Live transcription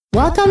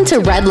Welcome to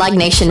Red Leg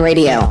Nation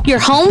Radio, your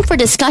home for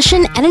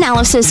discussion and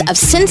analysis of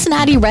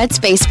Cincinnati Reds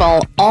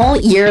baseball all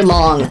year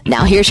long.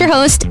 Now here's your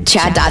host,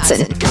 Chad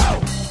Dotson.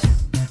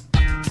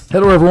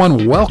 Hello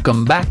everyone,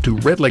 welcome back to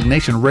Red Leg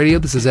Nation Radio.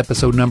 This is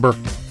episode number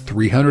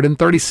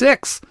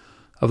 336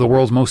 of the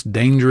world's most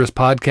dangerous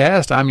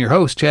podcast. I'm your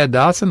host, Chad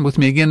Dotson. With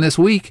me again this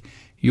week,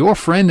 your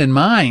friend and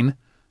mine,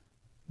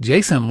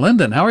 Jason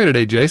Linden. How are you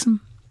today,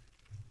 Jason?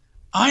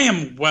 I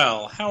am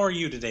well. How are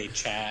you today,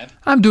 Chad?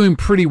 I'm doing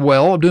pretty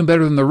well. I'm doing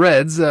better than the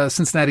Reds.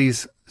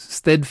 Cincinnati's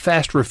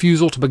steadfast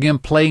refusal to begin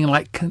playing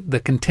like the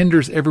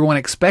contenders everyone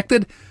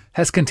expected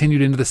has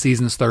continued into the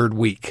season's third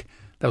week.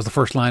 That was the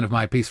first line of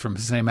my piece from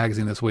Cincinnati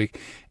Magazine this week,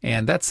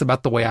 and that's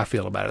about the way I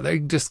feel about it. They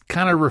just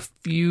kind of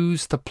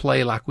refuse to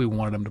play like we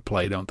wanted them to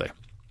play, don't they?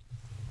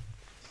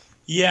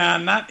 Yeah,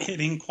 not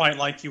hitting quite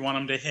like you want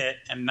them to hit,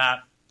 and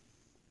not,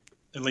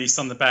 at least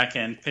on the back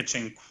end,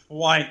 pitching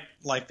quite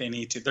like they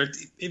need to.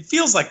 It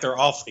feels like they're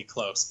awfully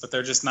close, but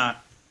they're just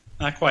not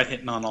quite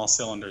hitting on all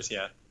cylinders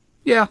yet.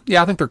 Yeah,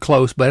 I think they're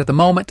close, but at the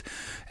moment,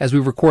 as we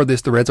record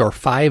this, the Reds are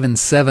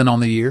 5-7 on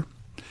the year,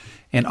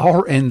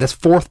 and that's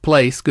fourth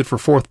place, good for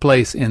fourth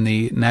place in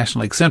the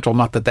National League Central.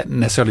 Not that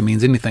necessarily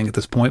means anything at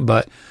this point,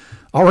 but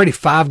already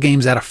 5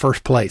 games out of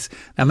first place.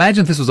 Now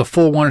imagine if this was a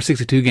full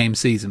 162-game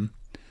season,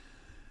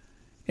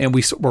 and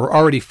we're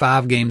already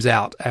 5 games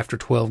out after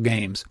 12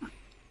 games.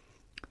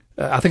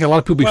 I think a lot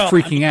of people will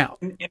be freaking out.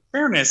 In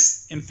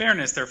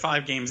fairness, they're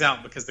 5 games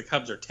out because the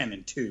Cubs are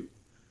 10-2.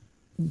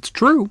 It's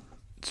true.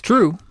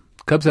 The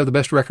Cubs have the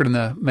best record in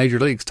the major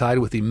leagues, tied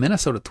with the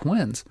Minnesota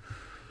Twins.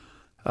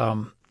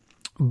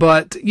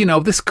 But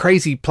this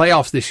crazy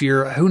playoffs this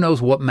year, who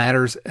knows what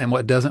matters and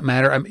what doesn't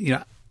matter?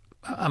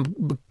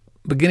 I'm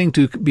beginning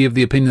to be of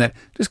the opinion that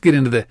just get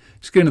into the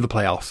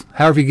playoffs,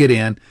 however you get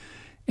in,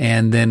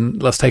 and then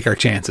let's take our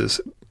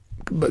chances.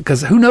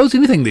 Because who knows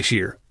anything this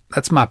year?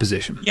 That's my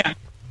position. Yeah.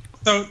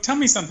 So tell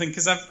me something,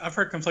 because I've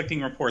heard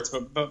conflicting reports,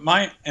 but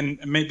and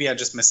maybe I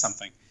just missed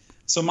something.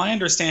 So my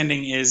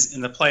understanding is in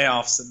the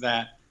playoffs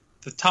that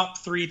the top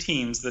 3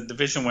 teams, the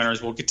division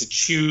winners, will get to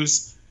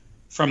choose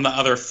from the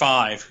other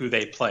 5 who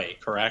they play.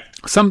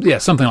 Correct? Something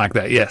like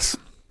that. Yes.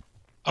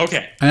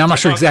 Okay. And I'm not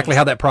sure exactly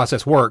how that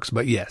process works,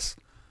 but yes.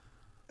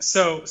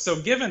 So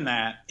given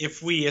that,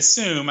 if we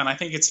assume, and I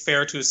think it's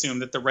fair to assume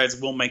that the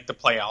Reds will make the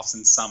playoffs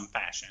in some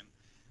fashion,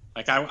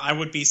 like I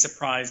would be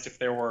surprised if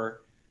there were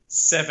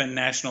 7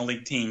 National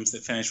League teams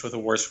that finish with a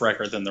worse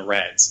record than the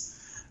Reds.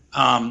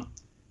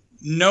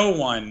 No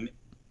one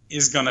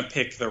is going to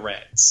pick the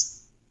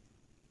Reds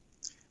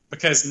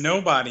because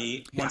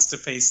nobody wants to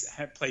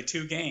play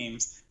 2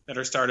 games that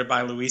are started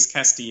by Luis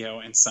Castillo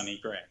and Sonny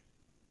Gray.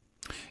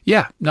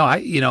 Yeah, no,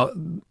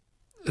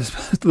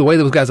 the way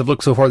those guys have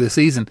looked so far this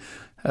season,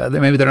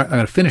 maybe they're not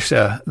going to finish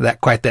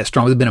quite that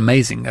strong. They've been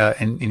amazing,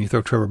 and you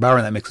throw Trevor Bauer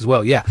in that mix as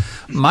well. Yeah,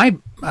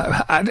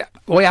 the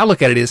way I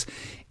look at it is,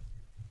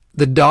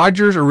 the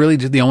Dodgers are really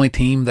just the only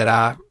team that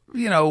I,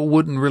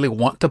 wouldn't really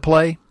want to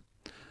play.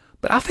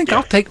 But I think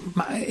I'll take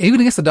even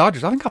against the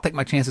Dodgers, I think I'll take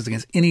my chances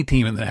against any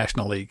team in the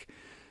National League,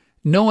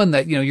 knowing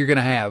that you're going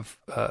to have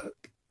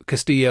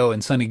Castillo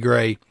and Sonny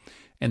Gray,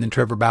 and then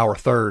Trevor Bauer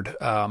third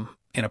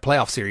in a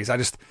playoff series. I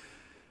just,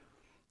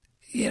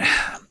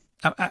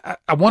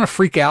 I want to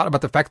freak out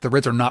about the fact that the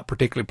Reds are not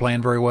particularly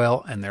playing very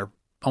well, and they're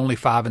only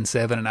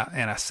 5-7.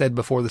 And I said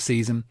before the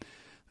season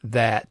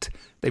that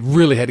they've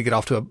really had to get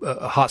off to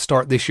a hot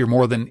start this year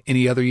more than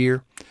any other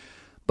year.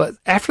 But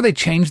after they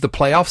changed the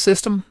playoff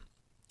system,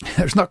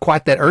 there's not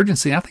quite that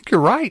urgency. And I think you're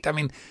right. I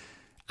mean,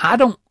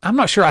 I'm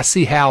not sure I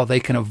see how they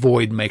can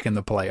avoid making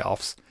the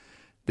playoffs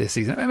this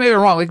season. Maybe they're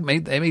wrong.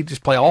 They may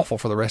just play awful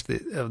for the rest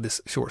of this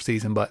short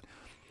season. But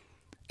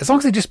as long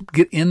as they just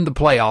get in the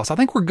playoffs, I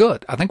think we're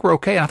good. I think we're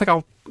okay. And I think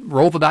I'll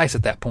roll the dice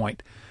at that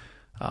point.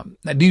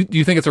 Now, do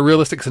you think it's a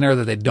realistic scenario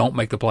that they don't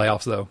make the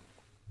playoffs, though?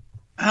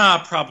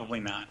 Probably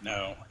not,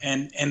 no.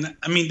 And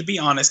I mean, to be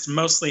honest,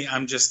 mostly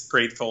I'm just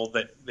grateful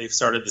that they've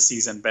started the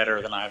season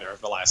better than either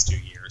of the last 2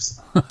 years.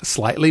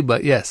 Slightly,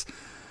 but yes,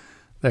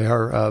 they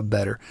are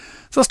better.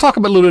 So let's talk a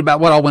little bit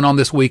about what all went on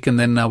this week, and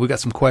then we've got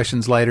some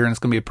questions later, and it's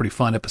going to be a pretty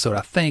fun episode,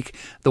 I think.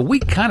 The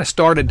week kind of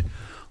started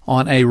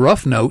on a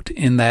rough note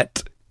in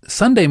that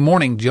Sunday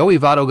morning, Joey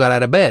Votto got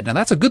out of bed. Now,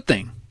 that's a good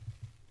thing.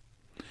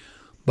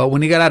 But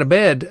when he got out of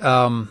bed,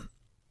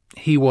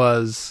 he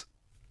was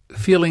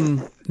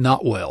feeling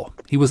not well.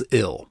 He was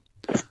ill.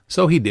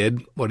 So he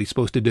did what he's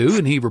supposed to do,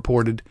 and he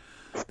reported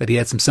that he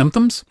had some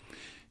symptoms,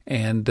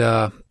 and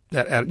out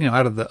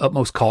of the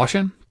utmost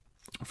caution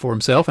for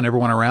himself and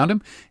everyone around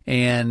him.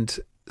 And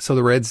so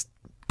the Reds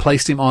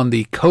placed him on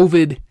the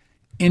COVID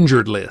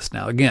injured list.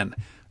 Now, again,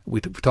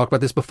 we talked about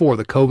this before,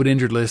 the COVID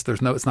injured list.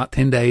 It's not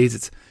 10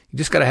 days. You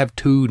just got to have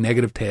 2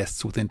 negative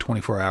tests within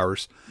 24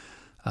 hours,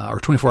 or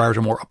 24 hours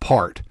or more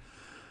apart.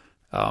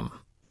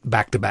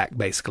 Back to back,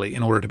 basically,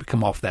 in order to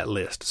come off that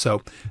list.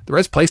 So the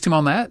Reds placed him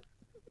on that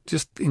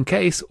just in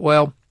case.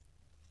 Well,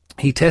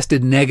 he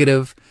tested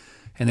negative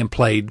and then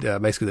played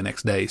basically the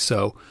next day.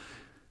 So,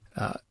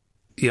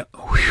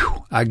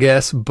 I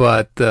guess.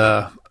 But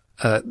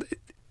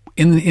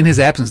in his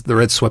absence, the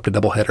Reds swept a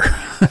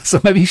doubleheader.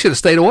 So maybe he should have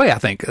stayed away, I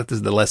think. That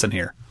is the lesson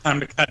here. Time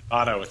to cut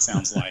Votto, it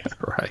sounds like.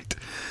 Right.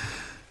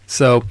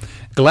 So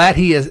glad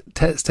he has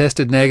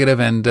tested negative,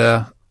 and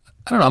I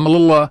don't know, I'm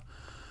a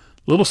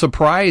little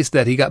surprised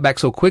that he got back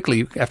so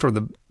quickly after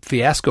the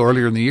fiasco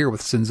earlier in the year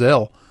with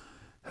Senzel,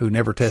 who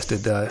never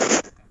tested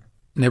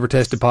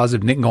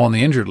positive, didn't go on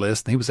the injured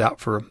list. He was out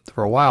for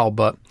a while,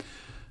 but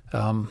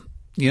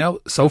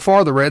so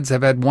far the Reds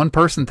have had one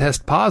person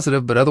test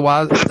positive, but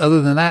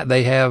other than that,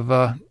 they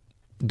have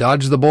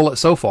dodged the bullet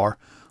so far,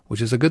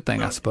 which is a good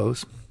thing, I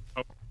suppose.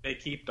 They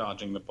keep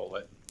dodging the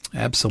bullet.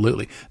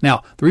 Absolutely.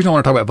 Now, the reason I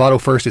want to talk about Votto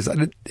first is,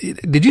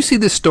 did you see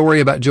this story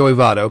about Joey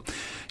Votto?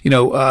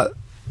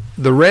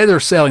 The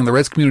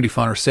Reds Community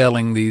Fund are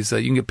selling these.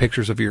 You can get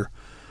pictures of your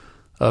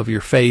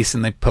face,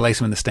 and they place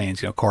them in the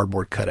stands.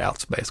 Cardboard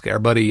cutouts, basically. Our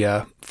buddy,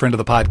 friend of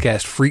the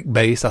podcast, Freak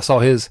Base, I saw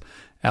his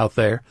out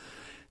there.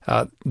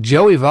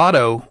 Joey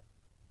Votto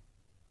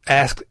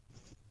asked,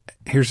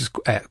 here's his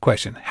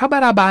question: how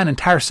about I buy an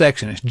entire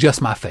section? It's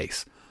just my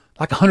face,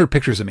 like 100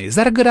 pictures of me. Is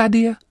that a good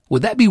idea?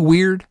 Would that be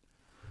weird?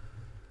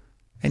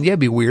 And yeah,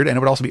 it'd be weird, and it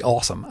would also be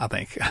awesome, I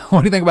think.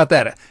 What do you think about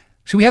that?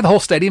 Should we have the whole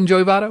stadium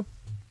Joey Votto?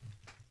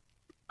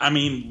 I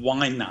mean,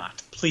 why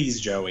not? Please,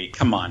 Joey,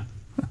 come on.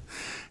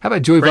 How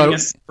about Joey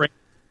Votto?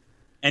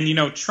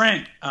 And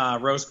Trent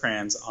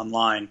Rosecrans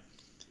online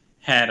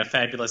had a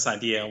fabulous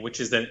idea,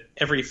 which is that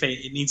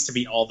it needs to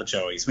be all the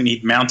Joeys. We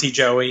need Mountie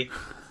Joey.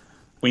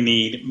 We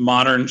need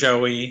modern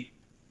Joey.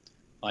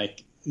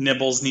 Like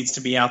Nibbles needs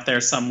to be out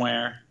there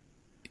somewhere.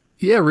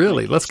 Yeah,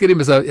 really. Let's get him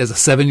as a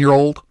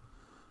 7-year-old.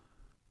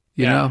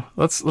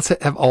 Let's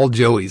have all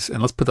Joeys,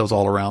 and let's put those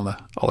all around the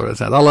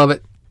house. I love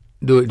it.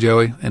 Do it,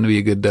 Joey, and it'll be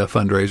a good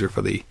fundraiser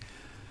for the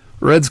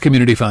Reds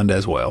Community Fund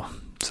as well.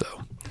 So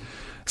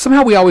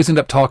somehow we always end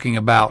up talking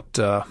about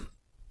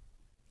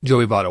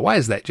Joey Votto. Why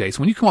is that,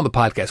 Jason? When you come on the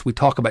podcast, we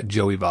talk about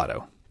Joey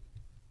Votto.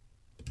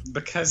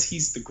 Because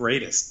he's the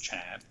greatest,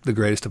 Chad. The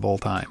greatest of all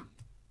time.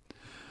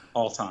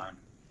 All time.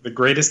 The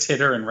greatest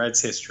hitter in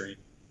Reds history.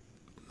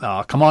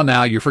 Oh, come on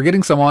now. You're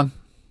forgetting someone.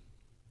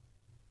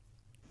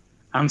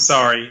 I'm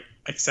sorry,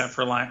 except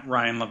for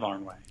Ryan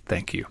LaVarnway.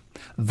 Thank you.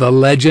 The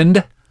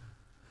legend.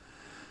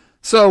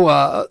 So,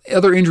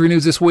 other injury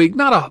news this week,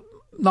 not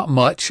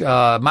much.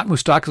 Mike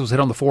Moustakas was hit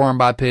on the forearm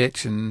by a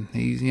pitch, and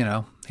he's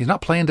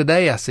not playing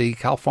today. I see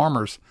Kyle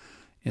Farmer's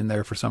in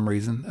there for some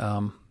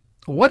reason.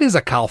 What is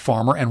a Kyle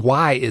Farmer, and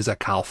why is a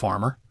Kyle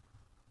Farmer?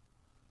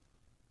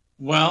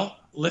 Well,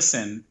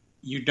 listen,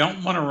 you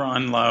don't want to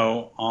run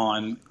low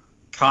on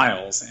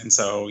Kyles, and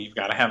so you've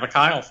got to have a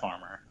Kyle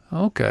Farmer.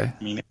 Okay.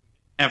 I mean, if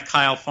we have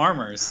Kyle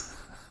Farmers,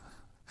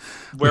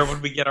 where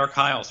would we get our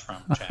Kyles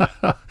from, Chad?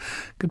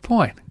 Good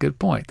point.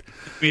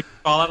 If we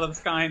fall out of the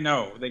sky?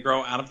 No, they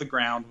grow out of the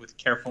ground with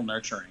careful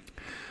nurturing.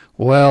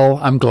 Well,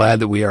 I'm glad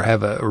that we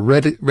have a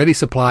ready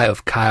supply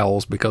of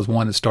Kyles, because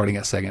one is starting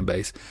at second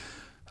base.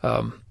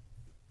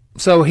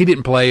 So he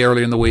didn't play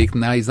earlier in the week.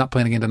 Now he's not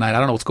playing again tonight. I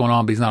don't know what's going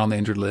on, but he's not on the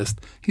injured list.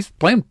 He's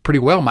playing pretty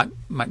well, Mike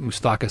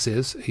Moustakas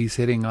is. He's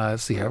hitting,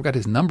 let's see here. I've got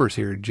his numbers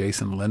here,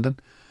 Jason Linden.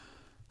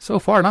 So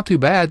far, not too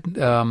bad.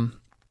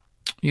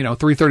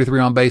 333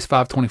 on base,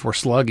 524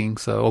 slugging,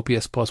 so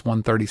OPS plus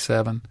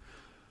 137.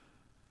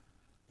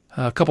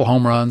 A couple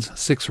home runs,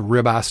 6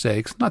 ribeye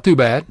steaks. Not too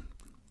bad.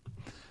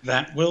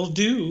 That will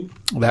do.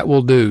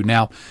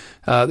 Now,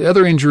 the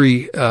other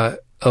injury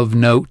of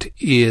note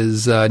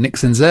is Nick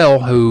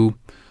Senzel, who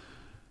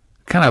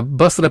kind of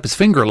busted up his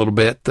finger a little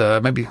bit.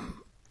 Maybe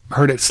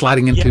heard it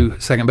sliding into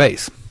second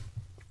base.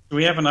 Do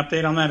we have an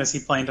update on that? Is he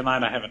playing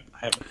tonight? I haven't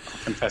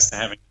confessed to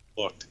having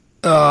looked.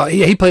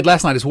 He played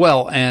last night as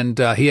well, and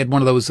he had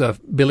one of those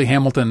Billy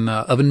Hamilton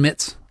oven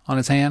mitts on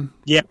his hand.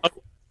 Yeah.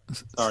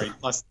 Sorry.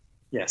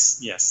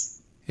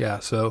 Yes. Yeah,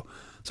 so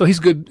he's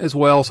good as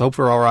well, so hope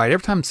we're all right.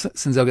 Every time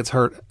Senzel gets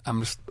hurt, I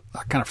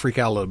kind of freak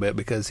out a little bit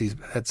because he's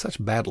had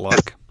such bad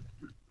luck.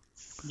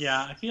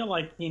 Yeah, I feel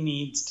like he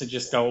needs to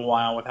just go a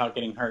while without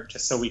getting hurt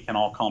just so we can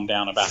all calm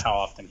down about how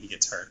often he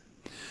gets hurt.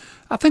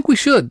 I think we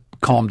should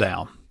calm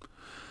down.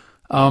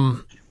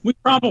 We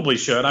probably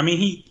should. I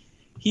mean,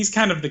 he's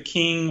kind of the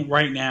king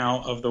right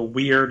now of the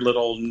weird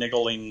little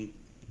niggling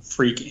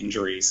freak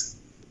injuries.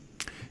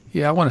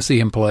 Yeah, I want to see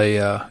him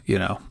play,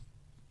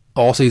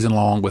 all season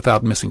long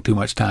without missing too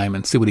much time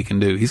and see what he can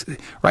do. He's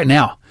right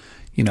now,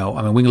 we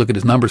can look at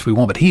his numbers if we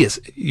want, but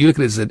you look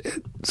at his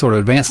sort of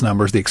advanced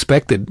numbers, the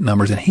expected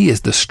numbers, and he is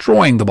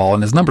destroying the ball,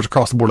 and his numbers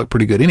across the board look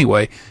pretty good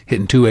anyway,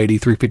 hitting 280,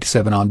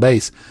 357 on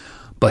base.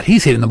 But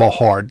he's hitting the ball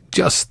hard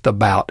just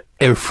about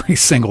every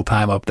single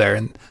time up there.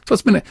 And so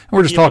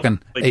we're just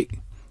talking eight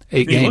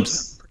games. He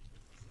looks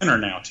center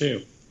now,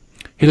 too.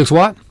 He looks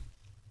what?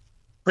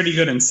 Pretty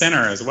good in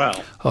center as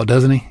well. Oh,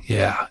 doesn't he?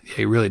 Yeah,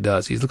 he really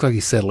does. He looks like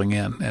he's settling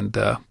in and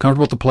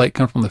comfortable at the plate,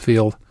 comfortable in the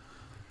field.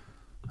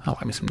 I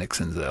like me some Nick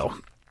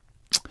Senzel.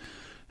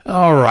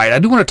 All right, I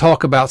do want to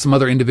talk about some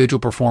other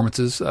individual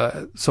performances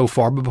so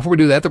far, but before we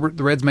do that, the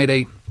Reds made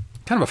a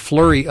kind of a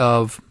flurry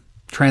of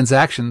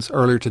transactions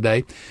earlier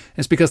today.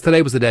 It's because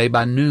today was the day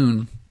by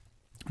noon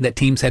that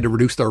teams had to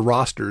reduce their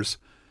rosters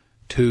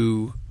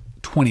to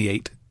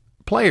 28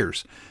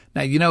 players.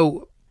 Now, you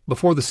know,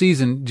 before the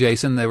season,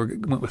 Jason, they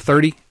went with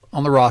 30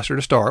 on the roster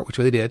to start, which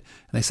they did.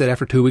 And they said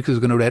after 2 weeks it was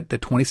going to go to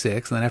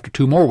 26, and then after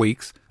 2 more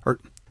weeks, or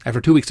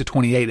after 2 weeks to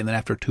 28, and then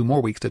after 2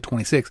 more weeks to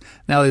 26.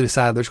 Now they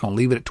decided they're just going to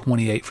leave it at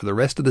 28 for the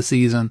rest of the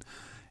season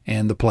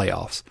and the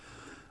playoffs.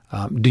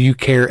 Do you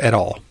care at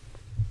all?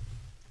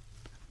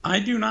 I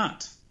do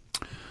not.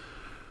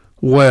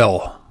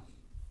 Well,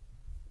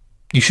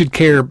 you should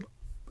care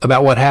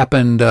about what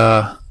happened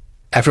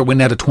after it went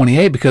down to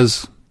 28,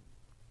 because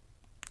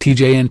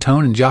TJ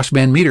Antone and Josh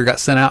Van Meter got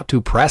sent out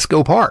to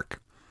Prasco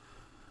Park.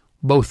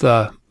 Both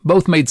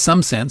made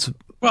some sense.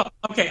 Well,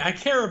 okay, I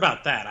care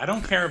about that. I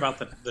don't care about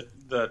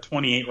the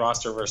 28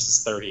 roster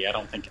versus 30. I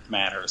don't think it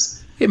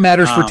matters. It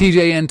matters for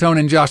TJ Antone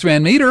and Josh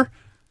Van Meter.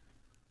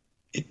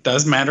 It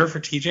does matter for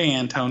TJ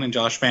Antone and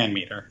Josh Van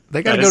Meter.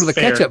 They got to go to the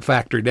ketchup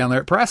factory down there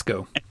at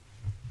Prasco.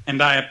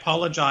 And I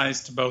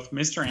apologize to both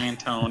Mr.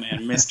 Antone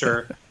and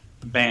Mr.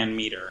 Van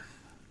Meter.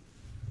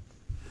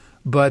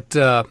 But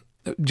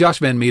Josh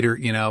Van Meter,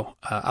 you know,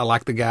 I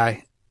like the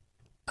guy.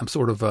 I'm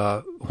sort of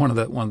one of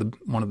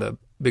the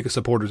biggest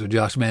supporters of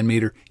Josh Van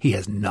Meter. He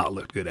has not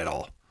looked good at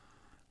all.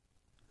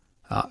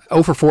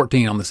 0 for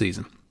 14 on the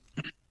season.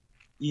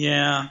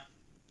 Yeah,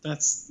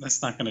 that's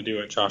not going to do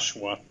it,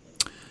 Joshua.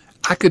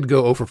 I could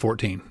go 0 for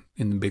 14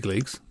 in the big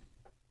leagues.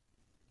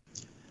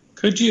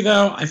 Could you,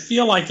 though? I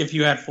feel like if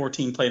you had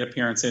 14 plate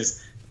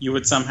appearances, you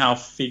would somehow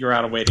figure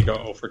out a way to go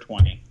 0 for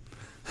 20.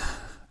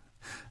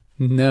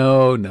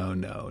 No,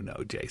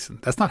 Jason.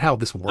 That's not how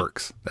this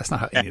works. That's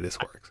not how any of this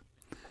works.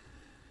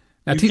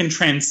 Now, you can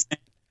transcend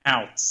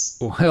outs.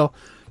 Well,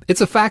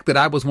 it's a fact that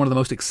I was one of the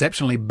most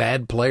exceptionally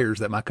bad players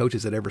that my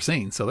coaches had ever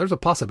seen. So there's a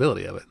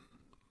possibility of it.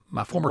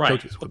 My former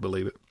coaches would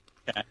believe it.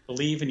 Yeah, I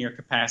believe in your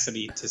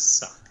capacity to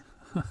suck.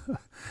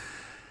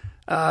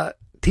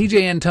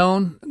 TJ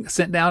Antone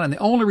sent down, and the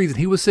only reason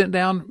he was sent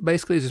down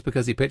basically is just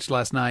because he pitched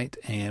last night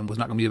and was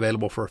not going to be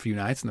available for a few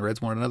nights, and the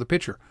Reds wanted another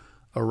pitcher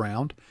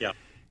around. Yeah,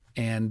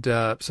 and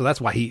so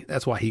that's why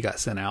he got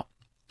sent out.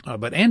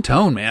 But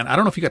Antone, man, I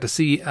don't know if you got to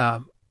see.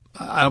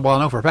 I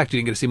know for a fact you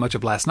didn't get to see much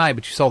of last night,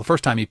 but you saw the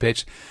first time he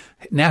pitched.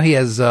 Now he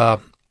has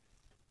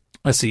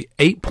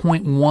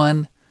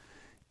 8.1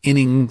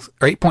 innings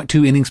or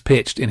 8.2 innings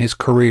pitched in his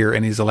career,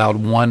 and he's allowed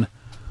 1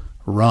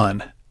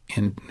 run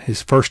in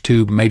his first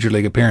 2 major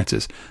league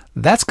appearances.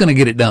 That's going to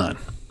get it done.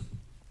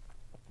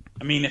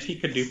 I mean, if he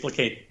could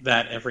duplicate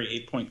that every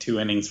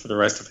 8.2 innings for the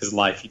rest of his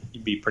life,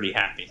 he'd be pretty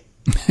happy.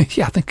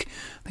 Yeah, I think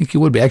he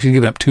would be. Actually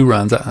giving up 2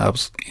 runs. I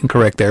was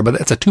incorrect there, but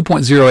that's a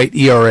 2.08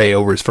 ERA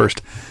over his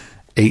first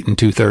 8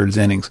 2/3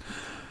 innings.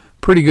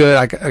 Pretty good.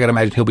 I got to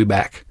imagine he'll be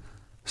back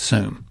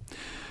soon.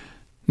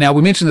 Now,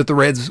 we mentioned that the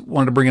Reds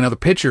wanted to bring another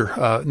pitcher,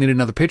 needed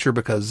another pitcher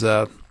because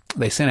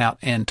they sent out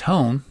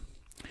Antone.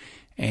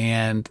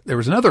 And there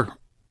was another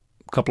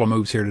couple of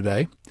moves here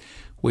today,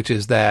 which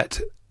is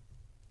that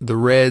the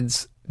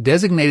Reds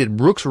designated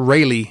Brooks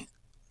Raley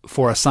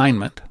for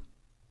assignment,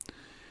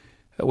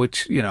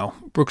 which, you know,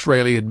 Brooks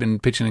Raley had been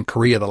pitching in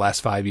Korea the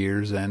last 5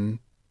 years and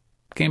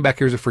came back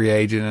here as a free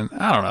agent.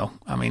 And I don't know.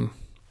 I mean,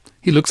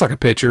 he looks like a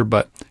pitcher,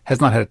 but has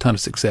not had a ton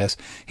of success.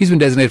 He's been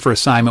designated for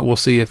assignment. We'll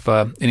see if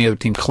any other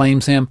team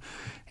claims him.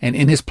 And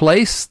in his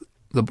place,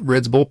 the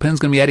Reds bullpen is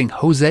going to be adding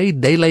Jose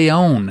De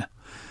Leon.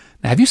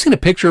 Now, have you seen a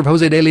picture of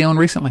Jose De Leon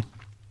recently?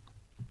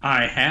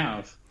 I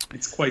have.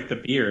 It's quite the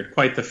beard,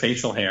 quite the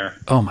facial hair.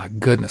 Oh, my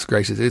goodness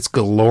gracious. It's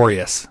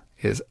glorious.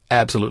 It is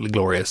absolutely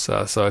glorious.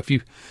 So if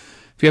you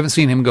haven't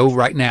seen him, go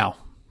right now.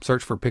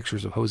 Search for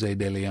pictures of Jose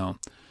De Leon.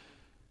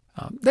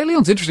 De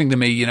Leon's interesting to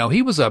me. You know,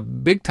 he was a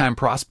big-time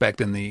prospect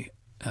in the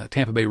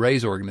Tampa Bay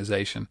Rays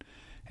organization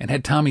and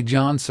had Tommy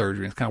John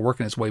surgery. It's kind of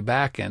working its way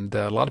back, and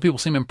a lot of people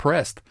seem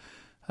impressed.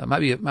 Might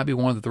be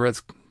one that the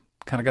Reds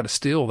kind of got a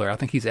steal there. I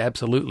think he's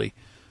absolutely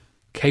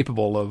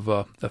capable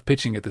of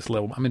pitching at this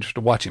level. I'm interested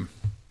to watch him.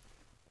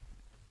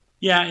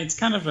 Yeah, it's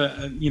kind of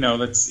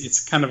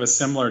it's kind of a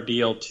similar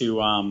deal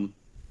to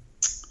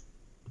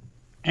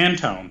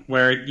Antone,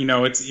 where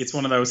it's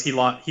one of those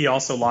he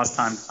also lost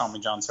time to Tommy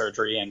John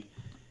surgery,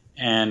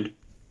 and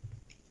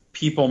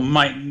people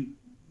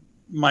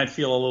might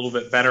feel a little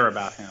bit better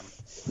about him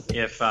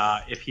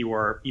if he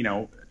were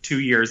 2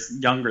 years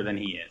younger than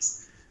he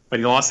is. But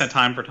he lost that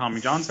time for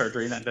Tommy John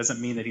surgery, and that doesn't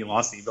mean that he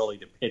lost the ability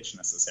to pitch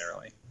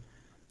necessarily.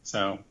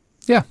 So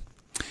yeah,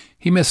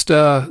 he missed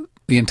the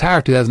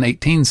entire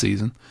 2018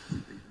 season,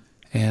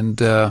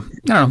 and I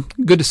don't know,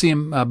 good to see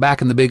him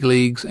back in the big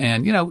leagues.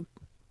 And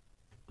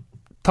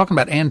talking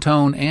about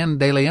Antone and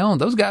De Leon,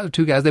 those guys,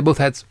 2 guys, they both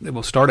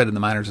started in the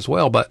minors as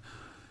well. But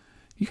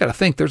you got to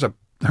think there's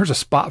a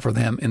spot for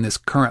them in this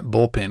current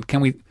bullpen.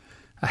 Can we?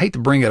 I hate to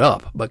bring it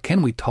up, but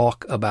can we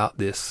talk about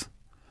this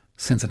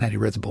Cincinnati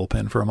Reds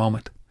bullpen for a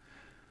moment?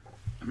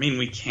 I mean,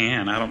 we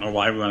can. I don't know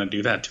why we want to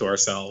do that to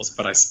ourselves,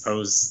 but I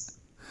suppose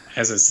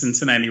as a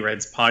Cincinnati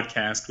Reds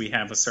podcast, we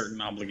have a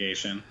certain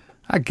obligation.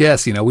 I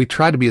guess, we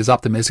try to be as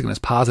optimistic and as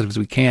positive as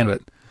we can,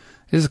 but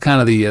this is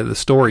kind of the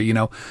story.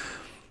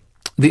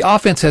 The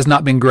offense has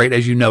not been great,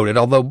 as you noted,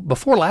 although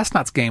before last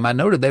night's game, I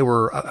noted they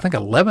were, I think,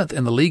 11th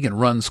in the league in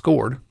runs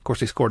scored. Of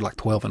course, they scored like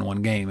 12 in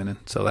one game, and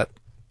so that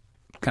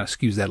kind of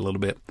skews that a little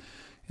bit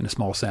in a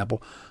small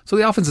sample. So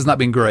the offense has not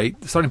been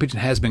great. The starting pitching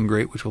has been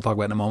great, which we'll talk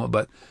about in a moment,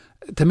 but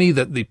to me,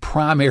 the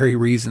primary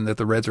reason that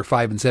the Reds are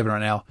 5-7 right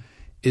now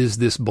is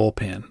this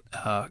bullpen.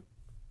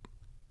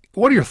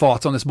 What are your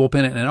thoughts on this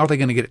bullpen, and are they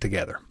going to get it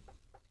together?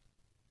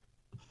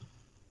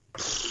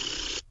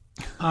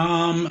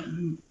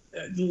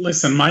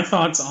 Listen, my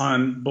thoughts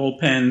on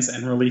bullpens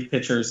and relief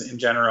pitchers in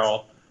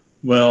general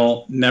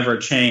will never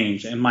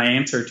change. And my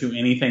answer to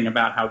anything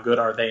about how good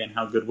are they and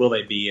how good will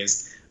they be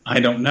is I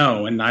don't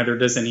know, and neither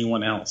does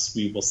anyone else.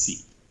 We will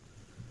see.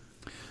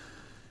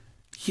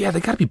 Yeah,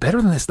 they got to be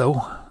better than this,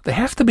 though. They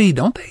have to be,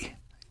 don't they?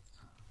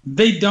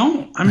 They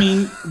don't. I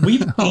mean,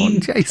 we've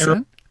seen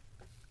Jason.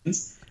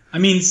 I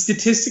mean,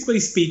 statistically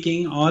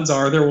speaking, odds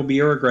are there will be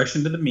a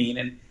regression to the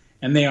mean,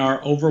 and they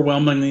are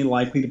overwhelmingly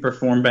likely to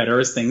perform better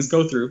as things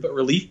go through. But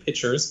relief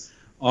pitchers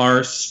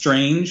are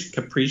strange,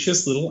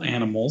 capricious little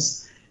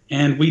animals,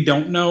 and we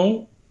don't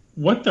know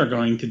what they're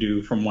going to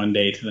do from one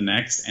day to the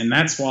next, and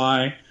that's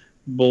why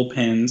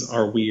bullpens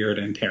are weird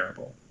and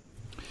terrible.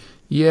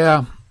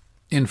 Yeah.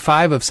 In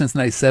 5 of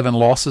Cincinnati's 7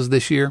 losses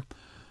this year,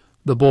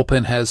 the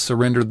bullpen has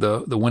surrendered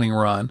the winning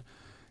run.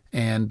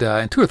 And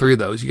in 2 or 3 of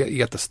those, you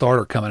got the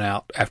starter coming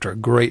out after a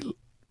great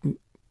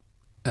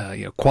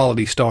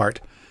quality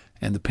start,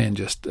 and the pen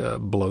just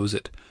blows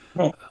it.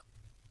 Well,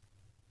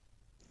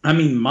 I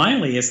mean,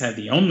 Miley has had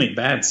the only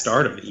bad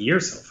start of the year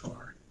so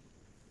far.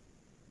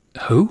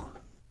 Who?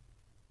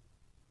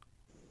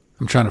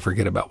 I'm trying to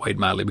forget about Wade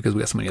Miley because we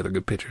got so many other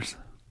good pitchers.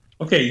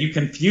 Okay, you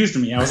confused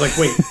me. I was like,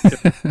 wait.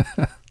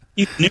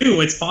 He's new.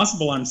 It's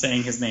possible I'm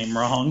saying his name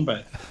wrong,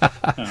 but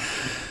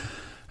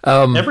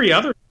every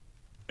other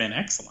has been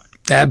excellent.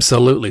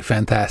 Absolutely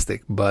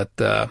fantastic. But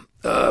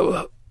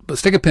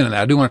stick a pin in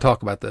that. I do want to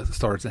talk about the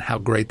starters and how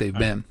great they've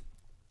been.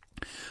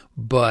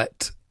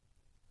 But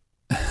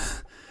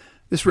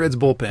this Reds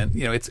bullpen,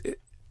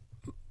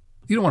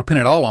 you don't want to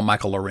pin it all on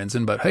Michael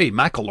Lorenzen, but hey,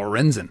 Michael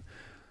Lorenzen,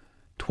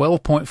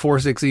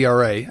 12.46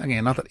 ERA.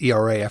 Again, not that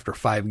ERA after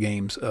 5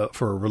 games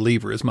for a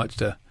reliever is much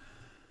to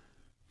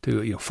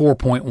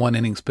 4.1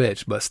 innings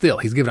pitched, but still,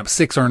 he's given up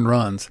 6 earned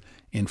runs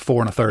in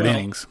 4 1/3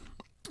 innings.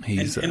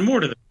 And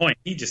more to the point,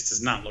 he just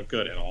does not look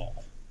good at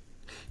all.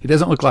 He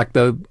doesn't look like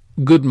the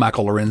good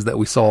Michael Lorenzen that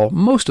we saw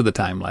most of the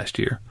time last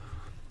year.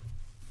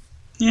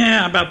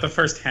 Yeah, about the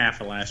first half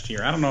of last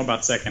year. I don't know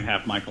about second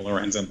half Michael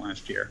Lorenzen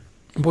last year.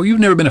 Well, you've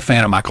never been a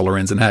fan of Michael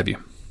Lorenzen, have you?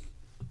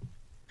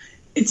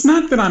 It's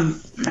not that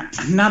I'm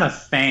not a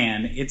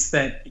fan. It's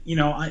that,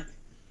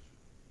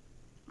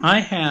 I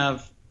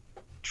have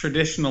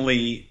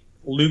traditionally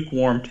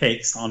lukewarm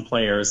takes on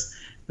players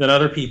that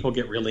other people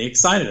get really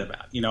excited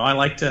about. I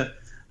like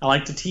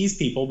to tease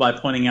people by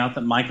pointing out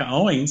that Micah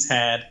Owings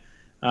had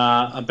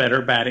a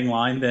better batting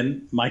line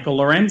than Michael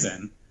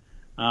Lorenzen.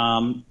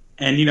 And,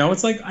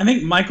 it's like I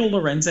think Michael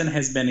Lorenzen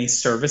has been a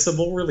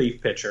serviceable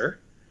relief pitcher,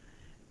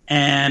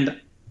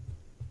 and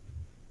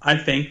I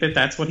think that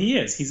that's what he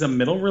is. He's a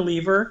middle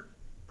reliever,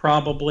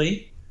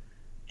 probably,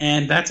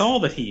 and that's all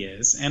that he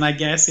is. And I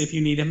guess if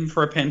you need him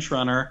for a pinch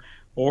runner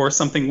or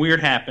something weird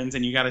happens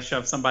and you got to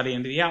shove somebody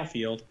into the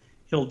outfield,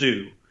 he'll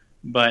do.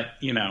 But,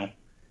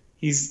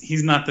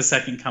 he's not the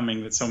second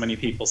coming that so many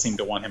people seem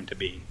to want him to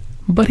be.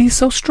 But he's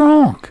so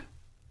strong.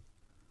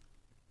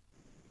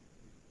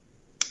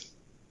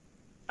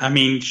 I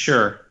mean,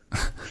 sure.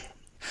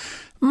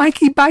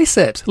 Mikey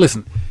Biceps.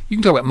 Listen, you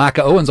can talk about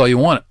Micah Owens all you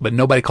want, but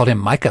nobody called him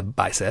Micah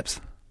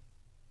Biceps.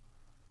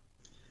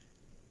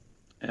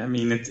 I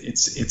mean,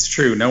 it's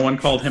true. No one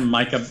called him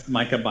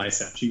Micah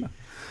Biceps.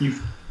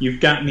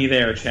 You've got me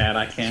there, Chad.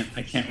 I can't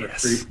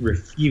Yes.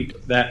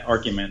 refute that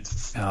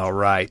argument. All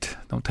right.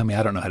 Don't tell me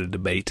I don't know how to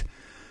debate.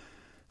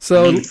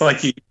 So it's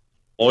like you're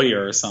a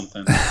lawyer or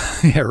something.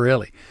 Yeah,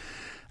 really.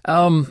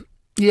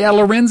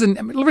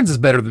 Lorenzen's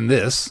better than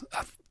this,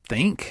 I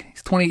think.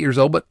 He's 28 years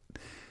old, but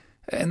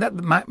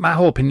my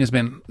whole opinion has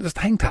been just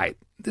hang tight.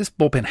 This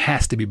bullpen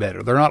has to be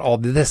better. They're not all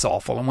this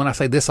awful. And when I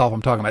say this awful,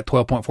 I'm talking about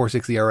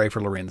 12.46 ERA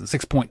for Lorenzen,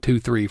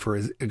 6.23 for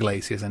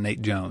Iglesias and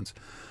Nate Jones.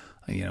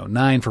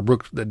 9 for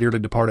Brooks, the dearly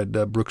departed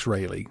Brooks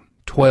Raley,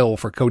 12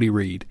 for Cody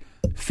Reed,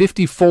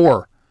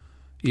 54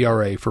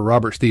 ERA for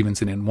Robert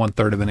Stevenson in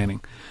 1/3 of an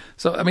inning.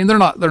 So I mean, they're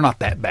not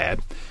that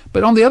bad.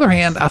 But on the other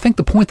hand, I think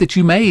the point that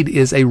you made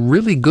is a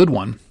really good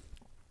one.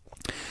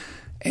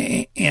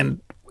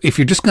 And if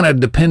you're just going to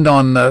depend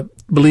on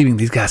believing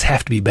these guys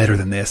have to be better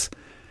than this,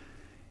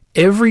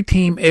 every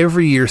team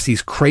every year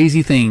sees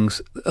crazy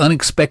things,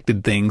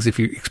 unexpected things. If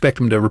you expect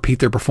them to repeat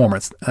their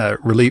performance,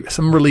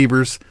 some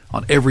relievers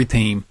on every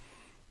team,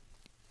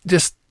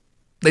 just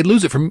they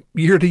lose it from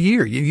year to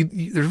year.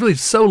 There's really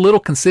so little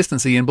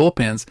consistency in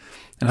bullpens,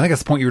 and I think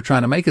that's the point you were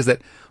trying to make. Is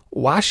that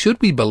why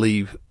should we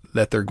believe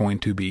that they're going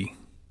to be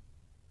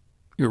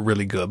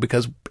really good?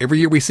 Because every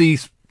year we see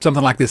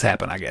something like this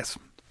happen, I guess.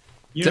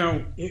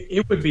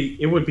 It would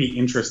be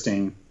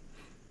interesting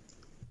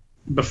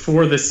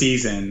before the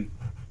season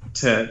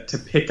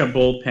to pick a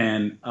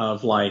bullpen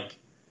of like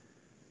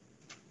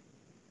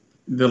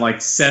the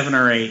 7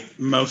 or 8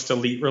 most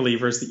elite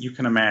relievers that you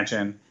can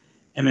imagine,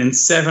 and then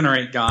 7 or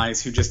 8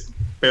 guys who just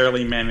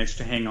barely managed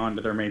to hang on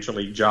to their major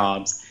league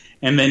jobs,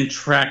 and then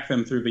track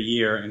them through the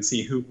year and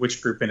see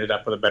which group ended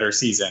up with a better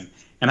season.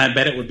 And I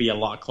bet it would be a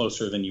lot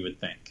closer than you would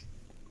think.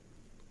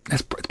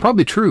 That's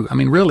probably true. I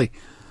mean, really,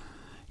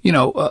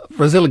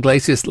 Raisel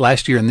Iglesias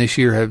last year and this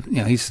year have,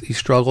 he's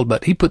struggled,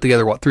 but he put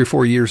together 3 or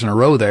 4 years in a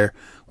row there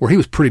where he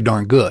was pretty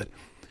darn good.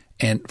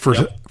 And for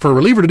a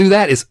reliever to do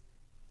that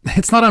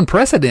it's not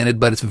unprecedented,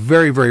 but it's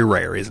very, very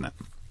rare, isn't it?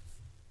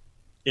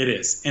 It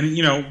is. And,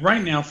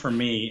 right now for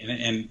me,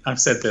 and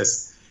I've said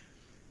this,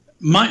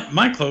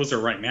 my closer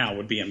right now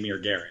would be Amir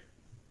Garrett.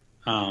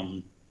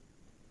 I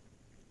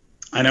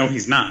know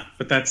he's not,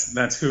 but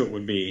that's who it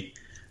would be.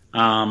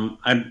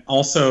 I'm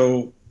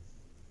also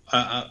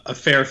a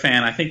fair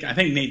fan. I think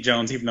Nate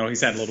Jones, even though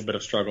he's had a little bit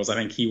of struggles, I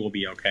think he will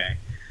be okay.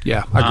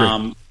 Yeah, I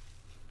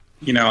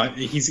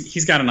agree.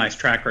 He's got a nice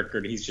track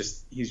record. He's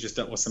just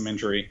dealt with some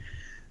injury.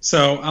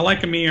 So I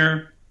like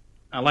Amir.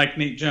 I like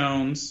Nate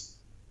Jones.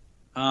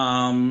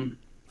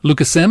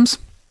 Lucas Sims?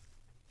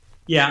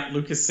 Yeah,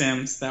 Lucas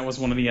Sims. That was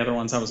one of the other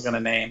ones I was going to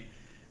name.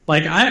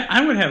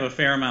 I would have a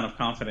fair amount of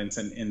confidence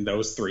in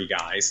those 3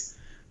 guys.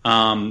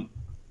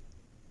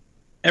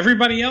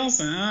 Everybody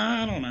else,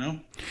 I don't know.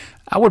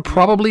 I would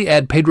probably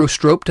add Pedro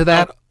Strop to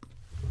that.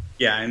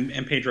 Yeah,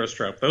 and Pedro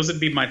Strop. Those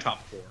would be my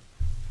top 4.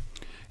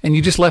 And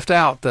you just left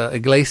out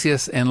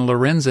Iglesias and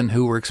Lorenzen,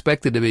 who were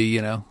expected to be,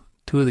 2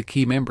 of the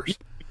key members.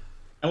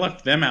 I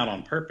left them out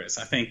on purpose.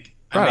 I think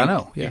I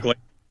know. Yeah.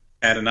 Iglesias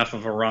had enough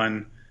of a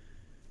run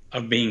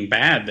of being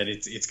bad that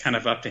it's kind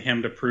of up to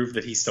him to prove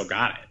that he still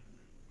got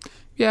it.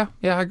 Yeah.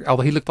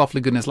 Although he looked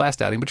awfully good in his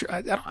last outing, but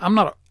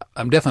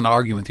I'm definitely not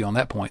arguing with you on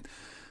that point.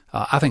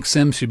 I think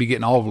Sims should be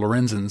getting all of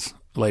Lorenzen's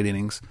late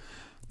innings,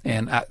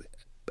 and I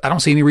don't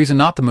see any reason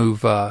not to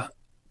move.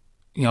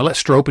 Let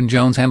Strop and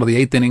Jones handle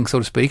the 8th inning, so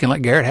to speak, and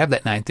let Garrett have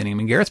that 9th inning. I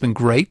mean, Garrett's been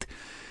great.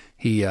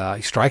 He's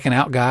striking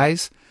out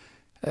guys.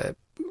 I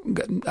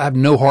have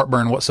no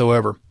heartburn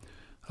whatsoever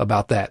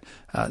about that.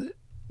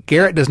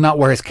 Garrett does not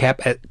wear his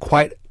cap at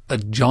quite a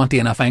jaunty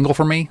enough angle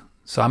for me,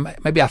 so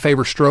maybe I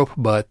favor Strop,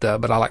 but I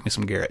like me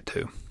some Garrett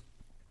too.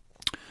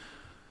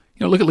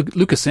 Look at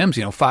Lucas Sims.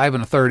 5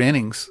 1/3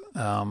 innings,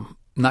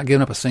 not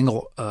giving up a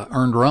single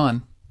earned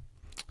run.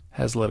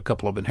 Has let a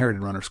couple of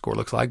inherited runners score,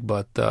 looks like,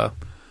 but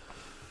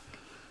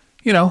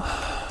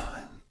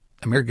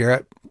Amir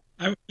Garrett.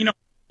 I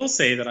will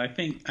say that I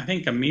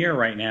think Amir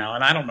right now,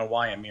 and I don't know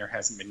why Amir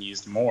hasn't been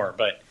used more,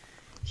 but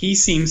he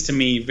seems to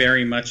me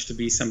very much to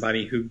be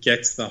somebody who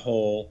gets the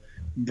whole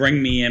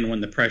bring me in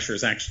when the pressure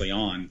is actually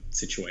on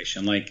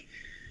situation. Like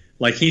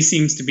he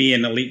seems to be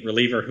an elite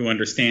reliever who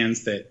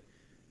understands that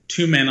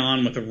 2 men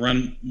on with a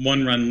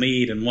 1-run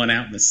lead and 1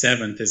 out in the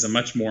 7th is a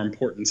much more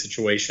important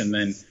situation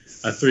than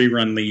a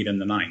 3-run lead in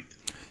the 9th.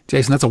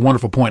 Jason, that's a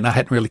wonderful point, and I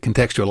hadn't really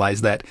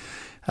contextualized that.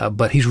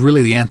 But he's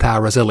really the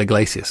anti-Raisel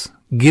Iglesias.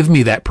 Give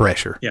me that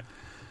pressure. Yeah.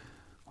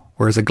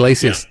 Whereas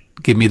Iglesias,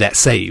 give me that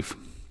save.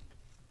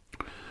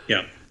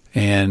 Yeah.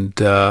 And,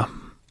 I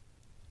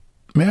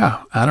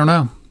don't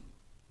know.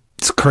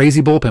 It's a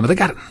crazy bullpen, but they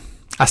got it.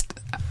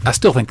 I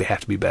still think they have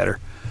to be better.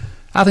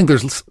 I think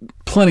there's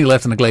plenty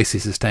left in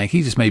Iglesias' tank.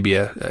 He just may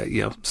be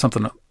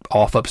something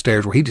off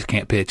upstairs where he just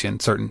can't pitch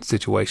in certain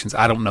situations.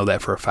 I don't know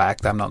that for a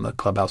fact. I'm not in the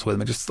clubhouse with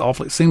him.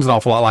 It seems an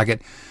awful lot like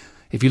it.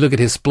 If you look at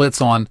his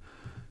splits on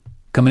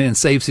coming in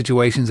save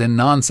situations and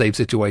non-save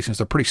situations,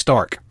 they're pretty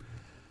stark.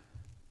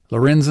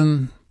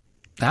 Lorenzen,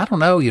 I don't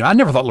know. I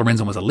never thought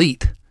Lorenzen was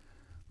elite,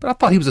 but I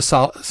thought he was a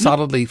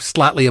solidly,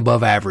 slightly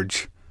above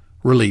average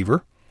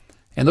reliever,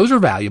 and those are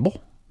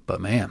valuable. But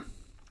man,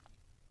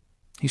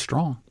 he's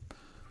strong.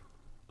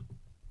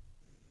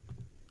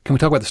 Can we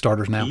talk about the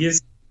starters now?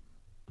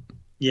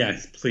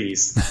 Yes,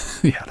 please.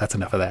 Yeah, that's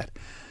enough of that.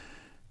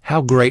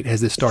 How great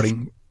has this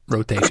starting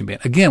rotation been?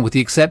 Again, with the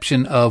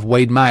exception of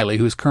Wade Miley,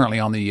 who is currently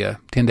on the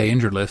 10-day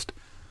injured list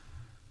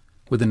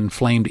with an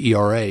inflamed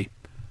ERA.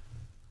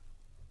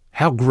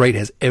 How great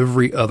has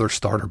every other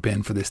starter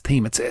been for this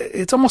team?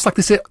 It's almost like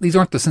these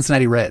aren't the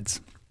Cincinnati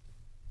Reds.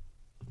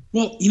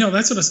 Well,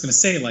 that's what I was going to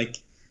say.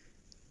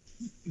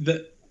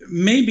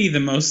 Maybe the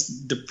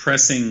most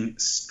depressing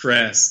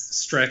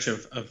stretch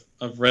of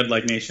Red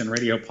Leg Nation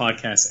radio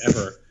podcasts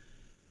ever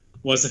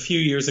was a few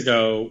years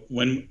ago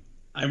when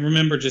I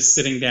remember just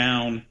sitting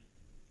down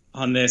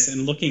on this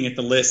and looking at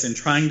the list and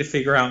trying to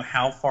figure out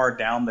how far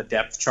down the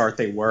depth chart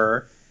they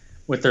were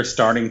with their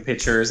starting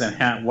pitchers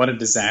and what a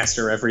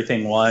disaster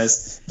everything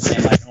was.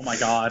 And oh my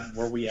God,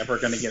 were we ever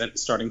going to get a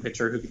starting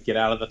pitcher who could get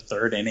out of the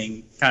 3rd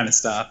inning kind of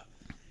stuff?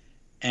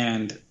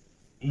 And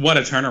what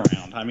a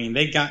turnaround. I mean,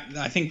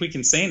 I think we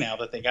can say now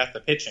that they got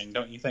the pitching.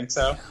 Don't you think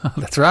so?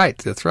 That's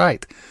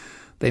right.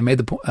 They made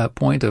the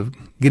point of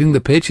getting the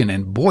pitching,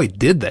 and boy,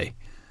 did they.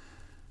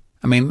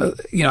 I mean,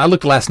 I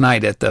looked last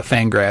night at the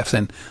Fangraphs,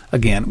 and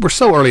again, we're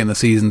so early in the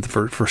season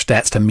for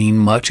stats to mean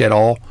much at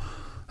all.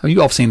 I mean,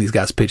 you all have seen these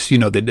guys pitch.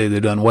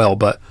 They've done well,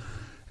 but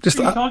just...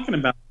 What are you talking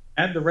about?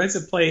 The Reds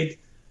have played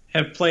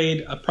have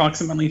played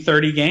approximately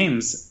 30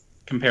 games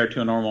compared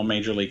to a normal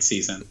major league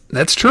season.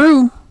 That's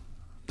true.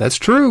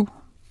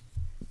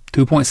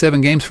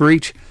 2.7 games for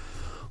each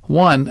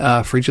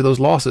one, for each of those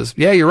losses.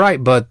 Yeah, you're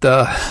right. But,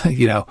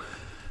 you know,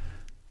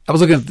 I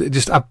was looking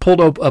at I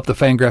pulled up the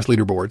Fangraphs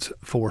leaderboards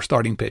for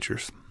starting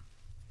pitchers.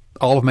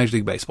 All of Major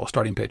League Baseball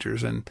starting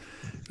pitchers. And,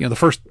 you know,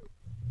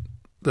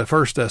 the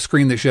first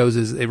screen that shows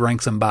is it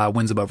ranks them by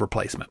wins above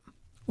replacement,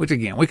 which,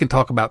 again, we can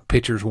talk about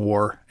pitchers'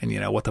 war and, you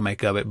know, what to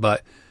make of it.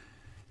 But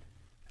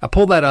I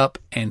pulled that up,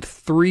 and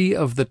 3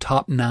 of the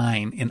top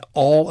 9 in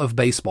all of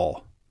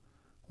baseball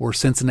were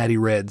Cincinnati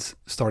Reds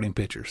starting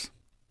pitchers.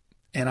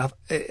 And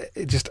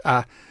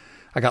I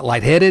got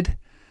lightheaded.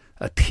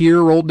 A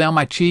tear rolled down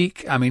my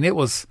cheek. I mean, it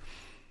was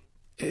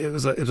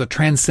a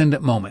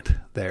transcendent moment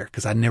there,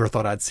 because I never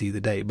thought I'd see the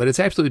day. But it's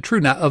absolutely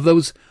true. Now, of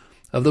those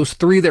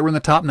 3 that were in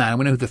the top 9,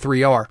 we know who the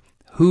 3 are.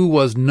 Who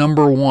was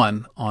number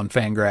 1 on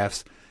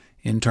Fangraphs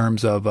in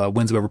terms of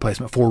wins above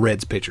replacement for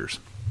Reds pitchers?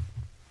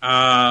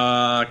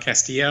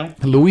 Castillo.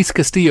 Luis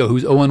Castillo,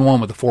 who's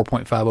 0-1 with a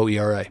 4.50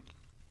 ERA.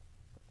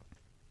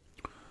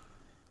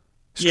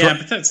 Yeah,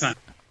 but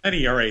that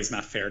ERA is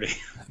not fair to him.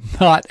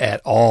 Not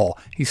at all.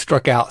 He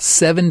struck out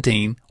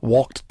 17,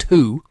 walked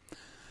 2.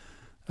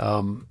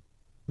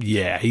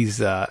 Yeah,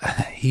 he's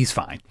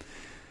fine.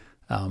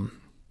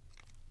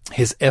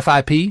 His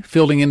FIP,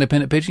 fielding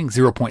independent pitching,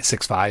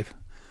 0.65.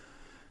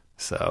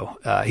 So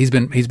he's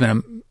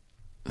been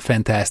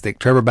fantastic.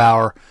 Trevor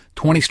Bauer,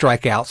 20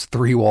 strikeouts,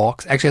 3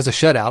 walks. Actually has a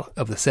shutout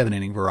of the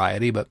 7-inning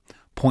variety, but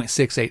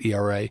 0.68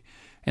 ERA.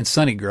 And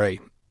Sonny Gray,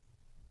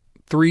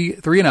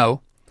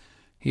 3-0.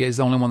 He is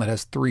the only one that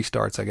has 3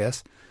 starts, I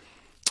guess.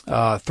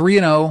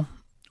 3-0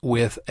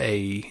 with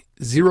a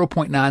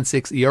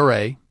 0.96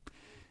 ERA.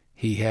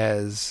 He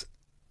has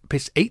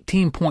pitched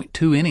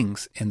 18.2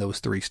 innings in those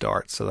 3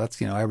 starts. So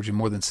that's, you know, averaging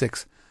more than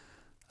 6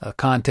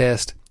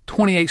 contests.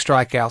 28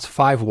 strikeouts,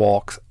 5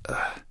 walks.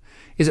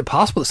 Is it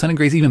possible that Sonny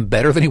Gray's even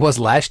better than he was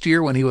last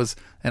year when he was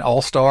an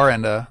all-star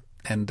and you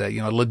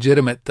know, a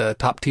legitimate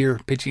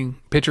top-tier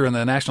pitcher in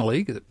the National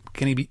League?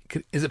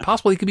 Is it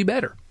possible he could be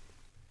better?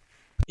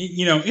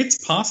 You know,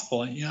 it's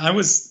possible. I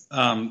was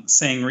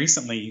saying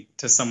recently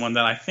to someone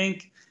that I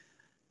think,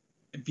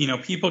 you know,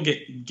 people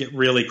get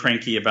really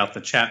cranky about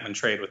the Chapman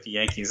trade with the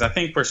Yankees. I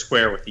think we're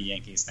square with the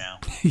Yankees now.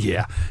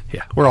 Yeah,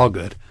 we're all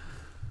good.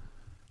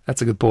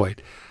 That's a good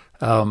point,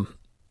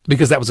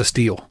 because that was a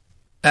steal.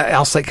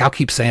 I'll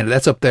keep saying it.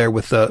 That's up there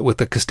with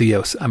the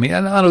Castillos. I mean,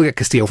 I don't get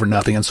Castillo for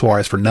nothing and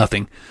Suarez for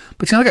nothing,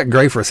 but you know, I got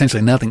Gray for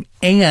essentially nothing,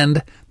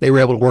 and they were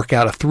able to work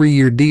out a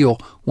 3-year deal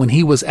when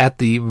he was at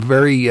the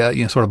very you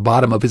know, sort of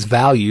bottom of his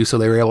value. So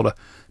they were able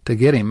to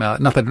get him.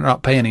 Not that they're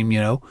not paying him, you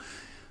know,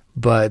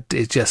 but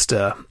it's just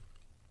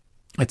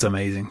it's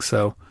amazing.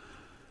 So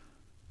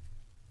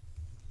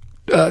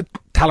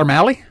Tyler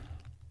Mahle,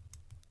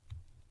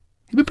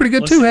 he's been pretty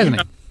good too,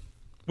 hasn't he?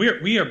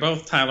 We are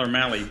both Tyler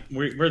Mahle.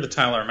 We're the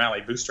Tyler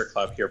Mahle booster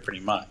club here, pretty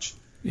much.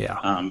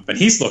 Yeah. But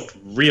he's looked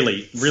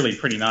really, really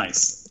pretty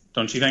nice.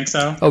 Don't you think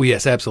so? Oh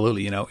yes,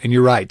 absolutely. You know, and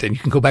you're right. And you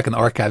can go back in the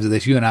archives of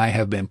this. You and I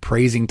have been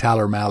praising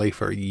Tyler Mahle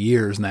for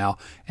years now.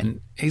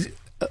 And he's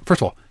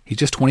first of all, he's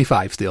just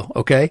 25 still.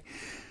 Okay.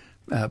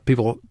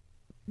 People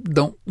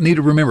don't need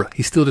to remember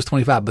he's still just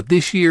 25. But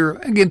this year,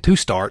 again, 2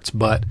 starts,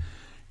 but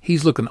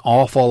he's looking an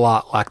awful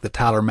lot like the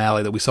Tyler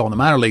Mahle that we saw in the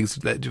minor leagues.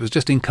 That was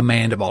just in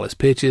command of all his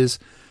pitches,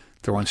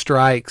 throwing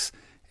strikes,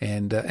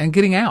 and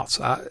getting outs.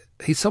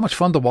 He's so much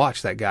fun to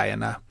watch, that guy.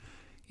 And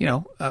you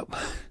know,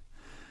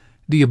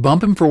 do you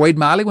bump him for Wade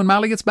Miley when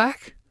Miley gets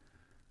back?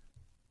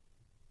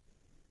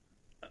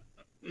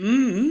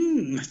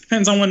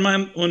 Depends on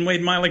when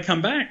Wade Miley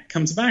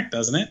comes back,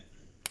 doesn't it?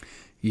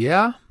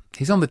 Yeah,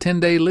 he's on the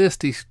 10-day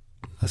list.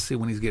 Let's see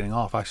when he's getting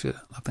off. I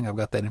think I've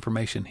got that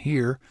information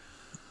here.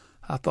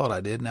 I thought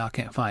I did. Now I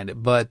can't find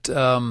it. But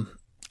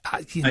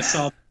I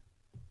saw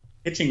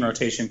pitching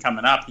rotation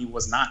coming up. He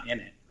was not in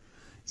it.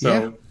 So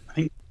yeah. I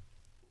think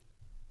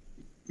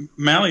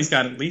Mally's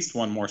got at least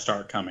one more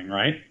start coming,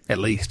 right? At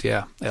least,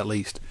 yeah, at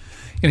least.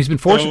 And he's been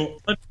fortunate.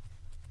 So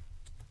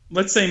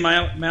let's say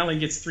Mahle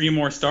gets 3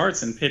 more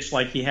starts and pitch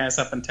like he has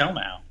up until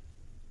now.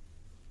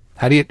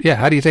 How do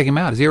you take him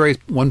out? His ERA is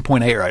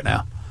 1.8 right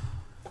now.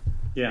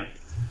 Yeah.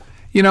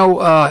 You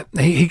know,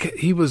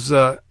 he was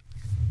that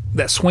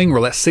swing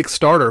rule, that 6th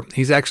starter.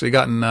 He's actually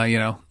gotten you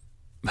know,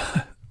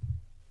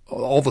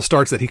 all the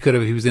starts that he could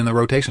have. He was in the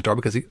rotation start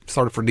because he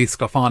started for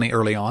DeSclafani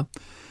early on.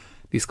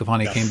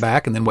 DeSclafani came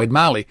back, and then Wade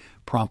Miley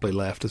promptly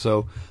left.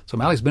 So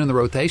Miley's been in the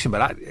rotation,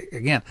 but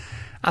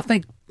I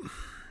think.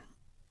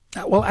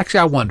 Well,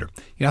 actually, I wonder.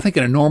 You know, I think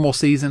in a normal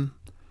season,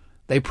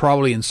 they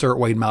probably insert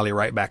Wade Miley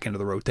right back into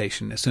the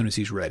rotation as soon as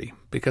he's ready,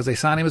 because they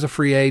sign him as a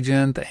free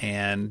agent,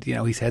 and you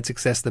know he's had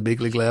success at the big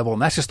league level,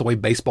 and that's just the way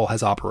baseball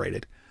has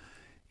operated.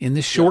 In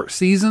this short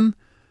season,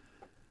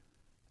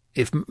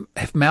 if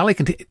Miley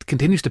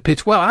continues to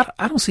pitch well,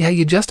 I don't see how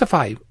you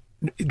justify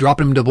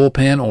dropping him to the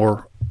bullpen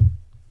or,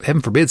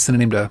 heaven forbid,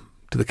 sending him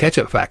to the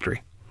catch-up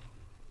factory.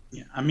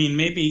 Yeah, I mean,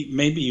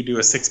 maybe you do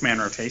a 6-man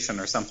rotation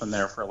or something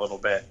there for a little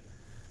bit.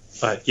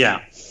 But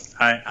yeah,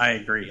 I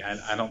agree.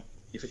 I don't.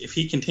 If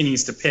he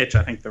continues to pitch,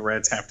 I think the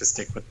Reds have to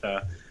stick with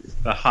the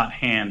hot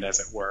hand, as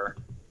it were.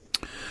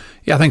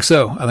 Yeah, I think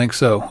so.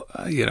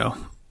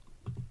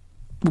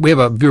 We have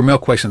a viewer mail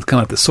question that's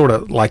coming up that's sort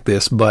of like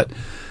this, but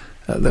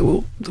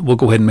we'll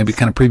go ahead and maybe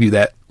kind of preview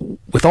that.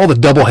 With all the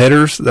double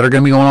headers that are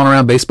going to be going on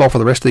around baseball for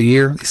the rest of the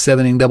year, these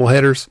 7-inning double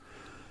headers,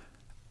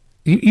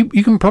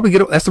 you can probably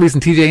get. That's the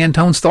reason T.J.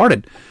 Antone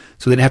started,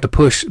 so they didn't have to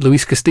push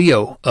Luis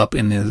Castillo up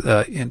in his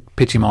and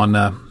pitch him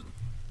on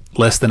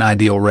less than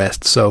ideal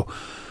rest. So.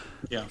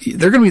 Yeah,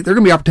 there are going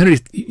to be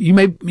opportunities. You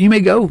may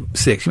go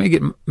 6. You may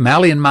get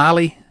Malley and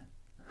Miley.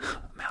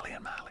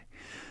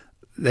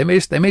 They may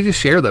just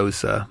share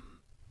those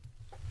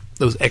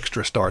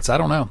extra starts. I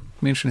don't know.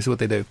 It'll be interesting to see what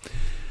they do.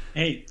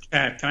 Hey,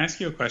 Chad, can I ask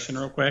you a question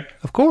real quick?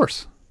 Of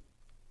course.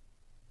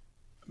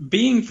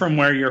 Being from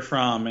where you're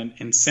from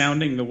and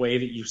sounding the way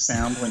that you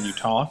sound when you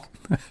talk,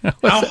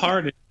 how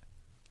hard is it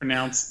to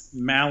pronounce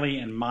Malley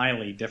and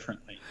Miley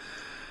differently?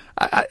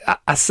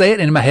 I say it,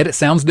 and in my head it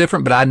sounds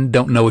different, but I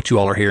don't know what you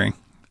all are hearing.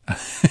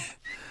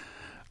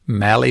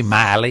 Miley.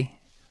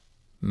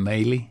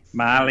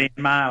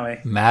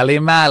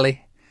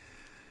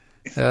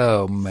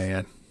 Oh,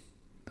 man.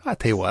 I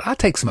tell you what, I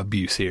take some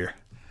abuse here.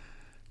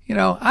 I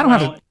don't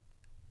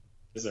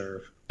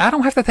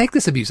have to take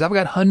this abuse. I've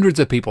got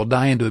hundreds of people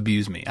dying to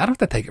abuse me. I don't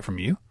have to take it from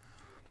you.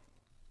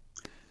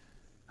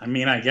 I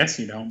mean, I guess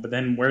you don't, but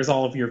then where's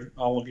all of your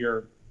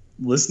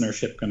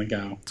listenership going to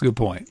go? It's a good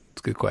point.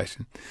 It's a good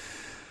question.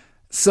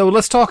 So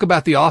let's talk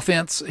about the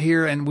offense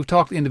here, and we've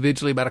talked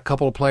individually about a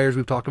couple of players.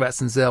 We've talked about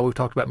Senzel. We've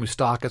talked about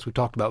Moustakas. We've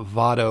talked about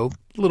Votto.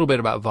 A little bit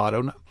about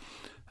Votto.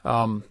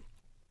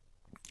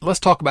 Let's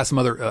talk about some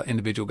other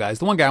individual guys.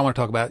 The one guy I want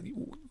to talk about,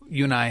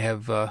 you and I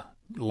have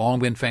long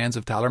been fans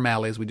of Tyler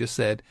Mahle, as we just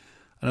said.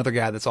 Another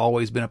guy that's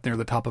always been up near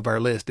the top of our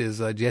list is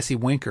Jesse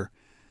Winker.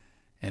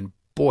 And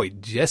boy,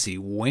 Jesse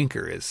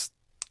Winker is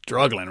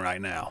struggling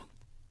right now.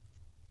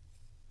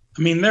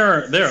 I mean,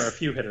 there are a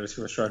few hitters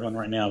who are struggling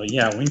right now, but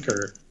yeah,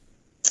 Winker.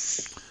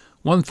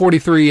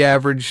 143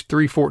 average,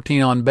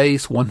 314 on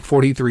base,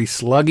 143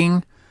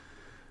 slugging.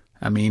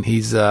 I mean,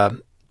 he's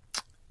got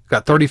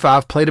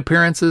 35 plate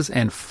appearances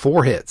and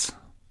 4 hits.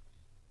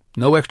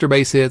 No extra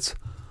base hits,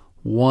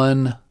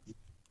 1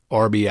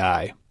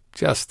 RBI.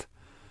 Just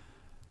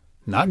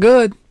not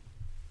good.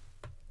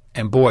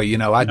 And boy,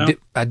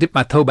 I dipped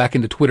my toe back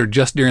into Twitter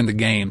just during the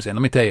games, and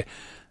let me tell you,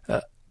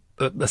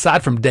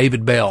 aside from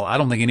David Bell, I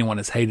don't think anyone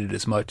has hated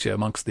as much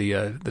amongst the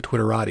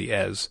Twitterati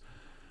as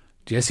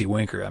Jesse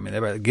Winker. I mean,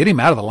 everybody, get him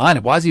out of the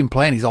lineup. Why is he even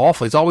playing? He's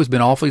awful. He's always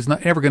been awful. He's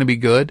not ever going to be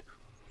good.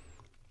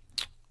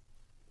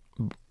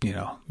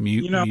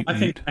 I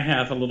think I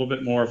have a little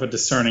bit more of a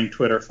discerning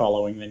Twitter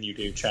following than you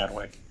do,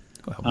 Chadwick.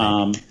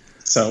 Well,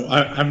 so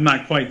I've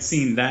not quite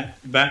seen that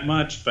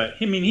much, but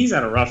I mean, he's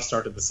had a rough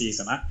start of the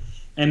season.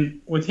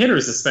 And with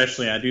hitters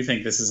especially, I do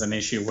think this is an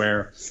issue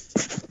where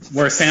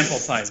sample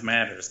size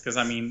matters. Because,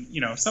 I mean,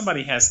 if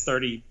somebody has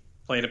 30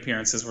 plate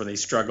appearances where they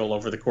struggle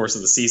over the course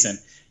of the season,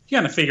 you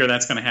got to figure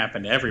that's going to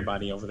happen to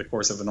everybody over the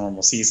course of a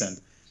normal season.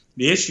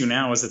 The issue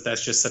now is that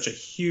that's just such a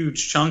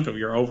huge chunk of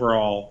your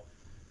overall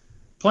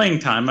playing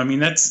time. I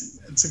mean, it's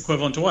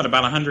equivalent to what,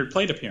 about 100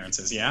 plate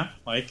appearances? Yeah,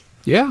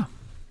 yeah.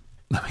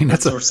 I mean,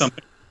 that's or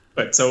something.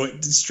 But so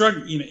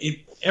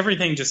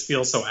everything just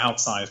feels so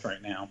outsized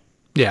right now.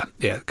 Yeah,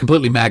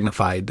 completely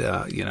magnified.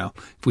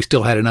 If we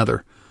still had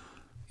another,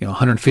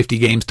 150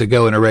 games to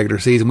go in a regular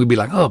season, we'd be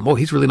like, oh boy,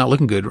 he's really not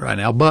looking good right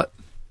now. But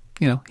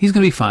he's going to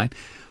be fine.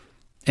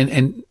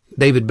 And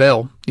David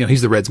Bell,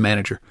 he's the Reds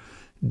manager.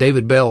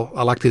 David Bell,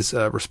 I liked his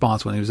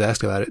response when he was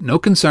asked about it. No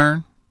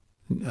concern.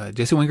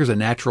 Jesse Winker's a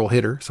natural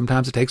hitter.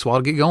 Sometimes it takes a while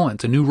to get going.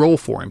 It's a new role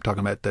for him,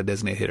 talking about the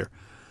designated hitter.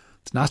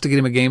 It's nice to get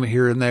him a game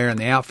here and there in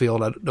the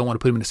outfield. I don't want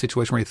to put him in a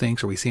situation where he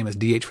thinks or we see him as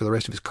DH for the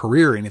rest of his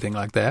career or anything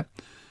like that.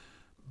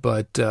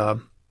 But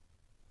no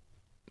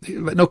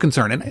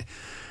concern. And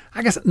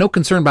I guess no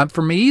concern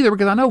for me either,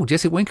 because I know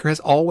Jesse Winker has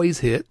always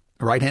hit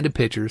right-handed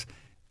pitchers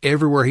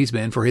everywhere he's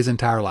been for his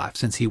entire life.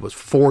 Since he was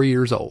 4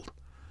 years old,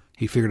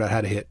 he figured out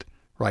how to hit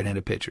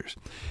right-handed pitchers.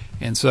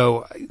 And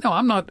so,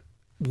 I'm not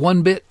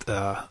one bit,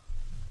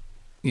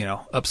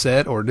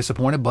 upset or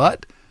disappointed,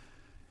 but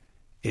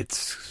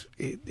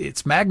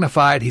it's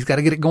magnified. He's got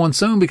to get it going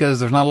soon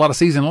because there's not a lot of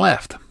season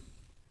left.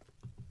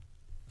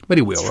 But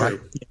he will, right?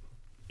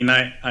 And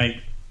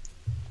I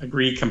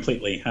agree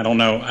completely. I don't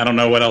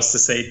know what else to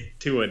say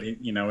to it.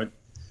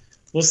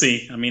 We'll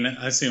see. I mean,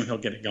 I assume he'll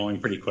get it going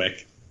pretty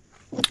quick.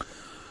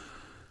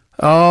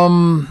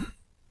 Shogo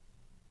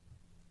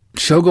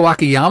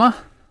Akiyama.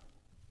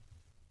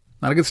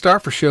 Not a good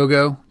start for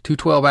Shogo.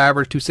 212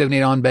 average,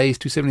 278 on base,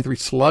 273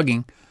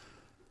 slugging.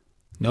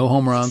 No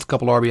home runs, a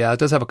couple RBIs.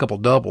 Does have a couple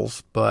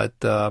doubles, but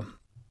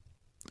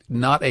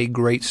not a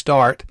great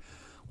start,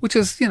 which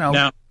is,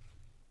 Now,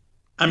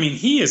 I mean,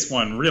 he is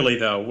one really,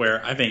 though,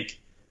 where I think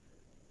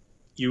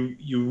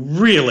you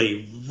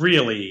really,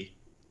 really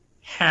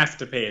have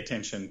to pay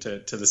attention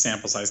to the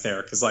sample size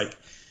there. Because,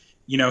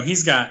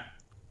 he's got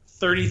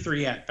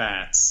 33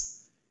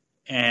 at-bats.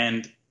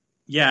 And,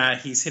 yeah,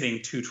 he's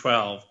hitting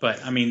 212,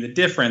 but I mean, the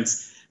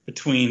difference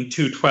between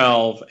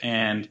 212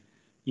 and,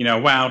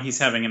 wow, he's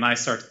having a nice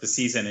start to the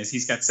season is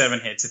he's got 7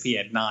 hits. If he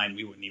had 9,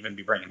 we wouldn't even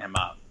be bringing him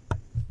up.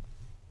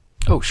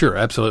 Oh, sure.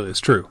 Absolutely. It's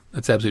true.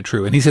 That's absolutely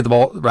true. And he's hit the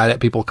ball right at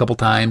people a couple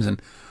times.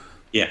 And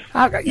yeah,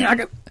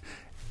 I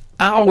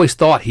always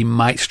thought he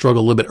might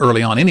struggle a little bit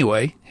early on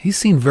anyway. He's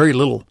seen very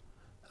little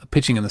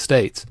pitching in the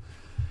States.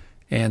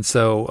 And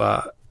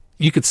so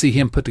you could see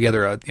him put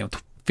together a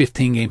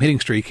 15-game hitting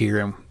streak here,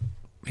 and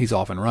he's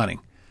off and running.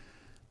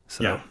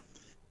 So. Yeah.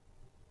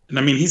 And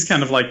I mean, he's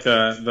kind of like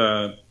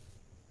the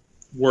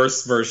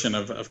worst version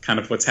of kind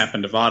of what's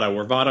happened to Votto,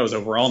 where Votto's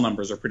overall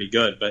numbers are pretty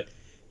good, but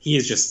he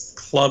has just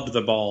clubbed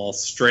the ball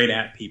straight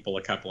at people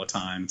a couple of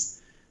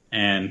times.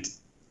 And,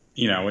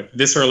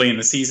 this early in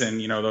the season,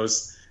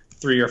 those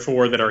 3 or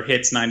 4 that are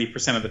hits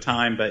 90% of the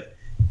time, but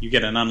you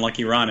get an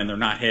unlucky run and they're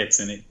not hits,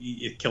 and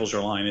it kills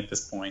your line at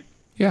this point.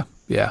 Yeah.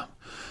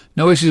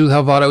 No issues with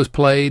how Votto's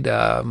played.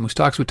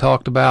 Moustakas we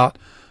talked about.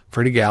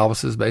 Freddie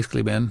Galvis has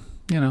basically been,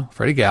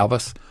 Freddie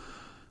Galvis.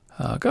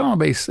 Got on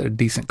base at a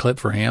decent clip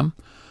for him.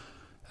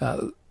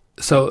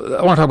 So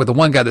I want to talk about the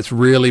one guy that's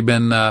really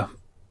been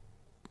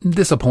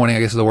disappointing, I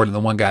guess is the word, and the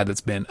one guy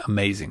that's been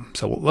amazing.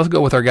 So let's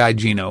go with our guy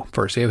Gino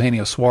first.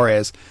 Eugenio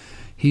Suarez.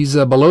 He's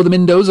below the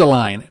Mendoza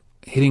line,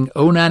 hitting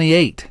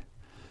 .098.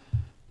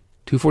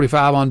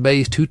 245 on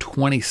base,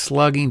 220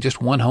 slugging,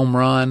 just 1 home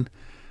run,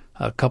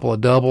 a couple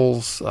of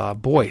doubles.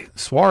 Boy,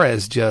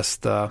 Suarez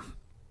just,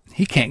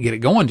 he can't get it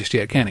going just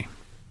yet, can he?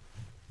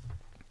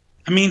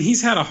 I mean,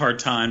 he's had a hard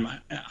time.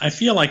 I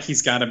feel like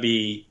he's got to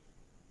be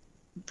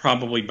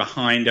probably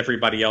behind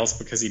everybody else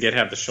because he did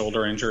have the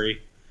shoulder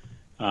injury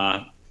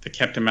that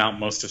kept him out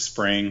most of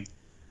spring.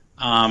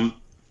 I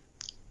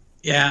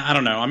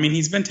don't know. I mean,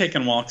 he's been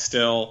taking walks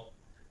still.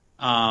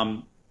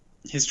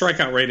 His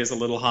strikeout rate is a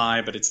little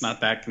high, but it's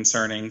not that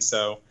concerning.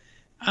 So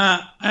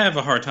I have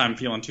a hard time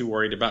feeling too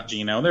worried about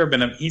Gino.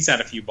 He's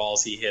had a few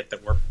balls he hit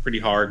that were pretty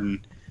hard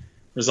and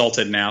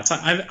resulted in outs.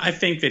 I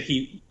think that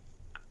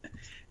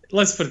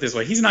let's put it this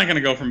way. He's not going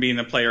to go from being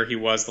the player he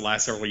was the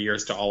last several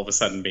years to all of a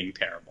sudden being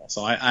terrible.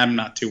 So I'm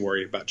not too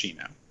worried about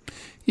Gino.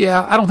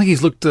 Yeah, I don't think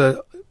he's looked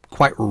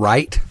quite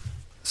right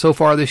so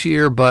far this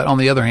year. But on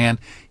the other hand,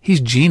 he's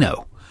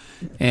Gino.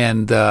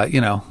 And,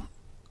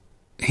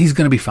 he's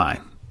going to be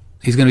fine.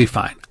 He's going to be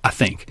fine, I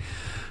think.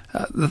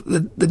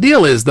 The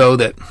deal is, though,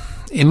 that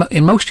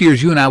in most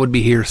years you and I would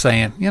be here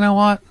saying, you know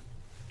what,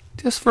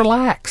 just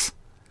relax.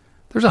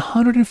 There's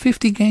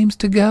 150 games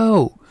to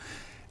go.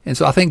 And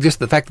so I think just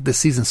the fact that this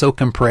season's so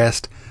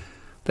compressed,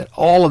 that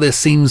all of this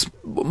seems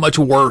much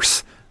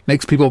worse,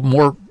 makes people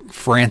more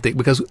frantic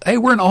because, hey,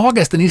 we're in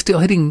August and he's still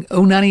hitting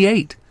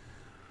 .098.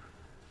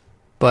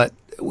 But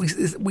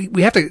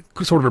we have to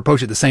sort of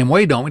approach it the same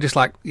way, don't we? Just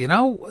like,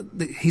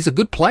 he's a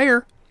good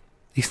player.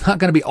 He's not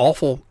going to be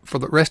awful for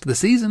the rest of the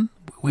season.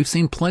 We've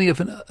seen plenty of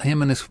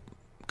him in his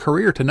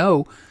career to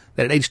know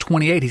that at age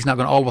 28, he's not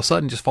going to all of a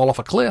sudden just fall off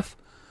a cliff.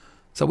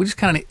 So we just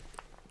kind of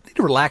need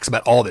to relax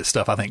about all this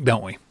stuff, I think,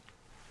 don't we?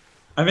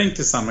 I think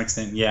to some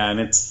extent, yeah. And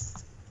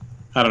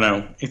I don't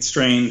know, it's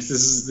strange.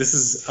 This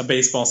is a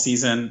baseball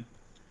season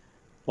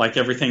like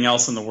everything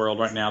else in the world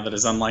right now that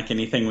is unlike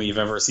anything we've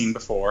ever seen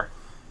before.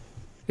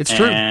 It's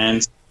true.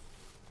 And,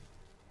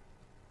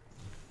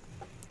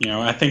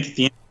 I think at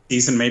the end of the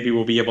season, maybe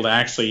we'll be able to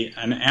actually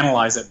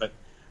analyze it. But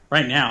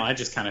right now, I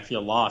just kind of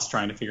feel lost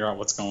trying to figure out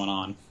what's going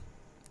on.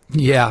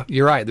 Yeah,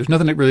 you're right. There's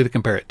nothing really to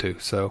compare it to.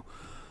 So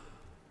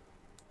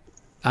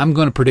I'm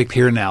going to predict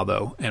here now,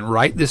 though, and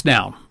write this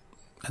down.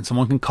 And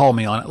someone can call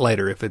me on it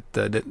later if it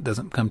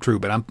doesn't come true.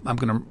 But I'm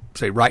going to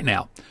say right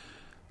now,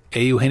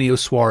 Eugenio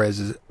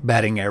Suarez's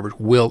batting average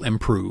will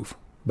improve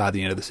by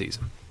the end of the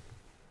season.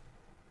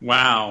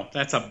 Wow,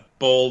 that's a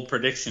bold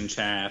prediction,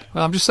 Chad.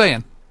 Well, I'm just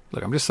saying.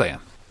 Look, I'm just saying.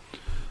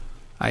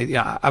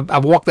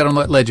 I've walked that on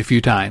that ledge a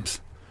few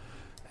times,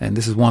 and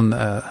this is one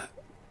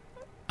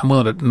I'm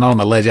willing to, not on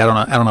the ledge, out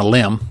on a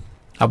limb.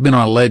 I've been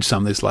on a ledge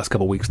some this last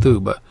couple of weeks too,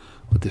 but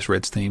with this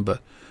Reds team. But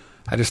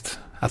I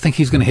think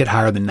he's going to hit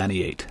higher than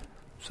 98.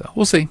 So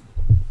we'll see.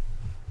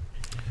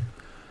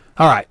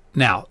 All right,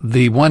 now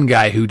the one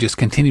guy who just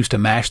continues to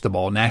mash the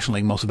ball, National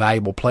League Most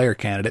Valuable Player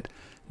candidate,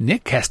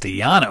 Nick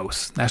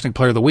Castellanos, National League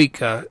Player of the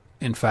Week.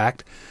 In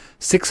fact,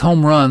 6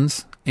 home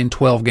runs in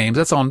 12 games.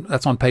 That's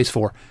on pace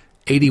for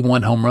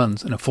 81 home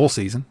runs in a full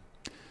season.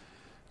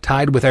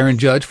 Tied with Aaron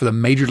Judge for the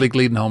major league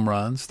lead in home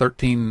runs,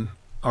 13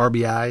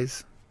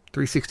 RBIs,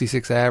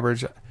 366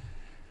 average.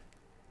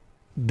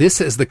 This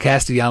is the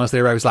Castellanos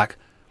there. I was like,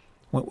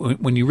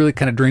 when you really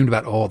kind of dreamed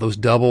about, those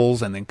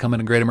doubles and then coming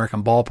to Great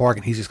American Ballpark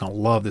and he's just going to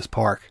love this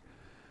park.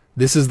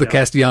 This is the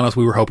Castellanos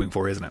we were hoping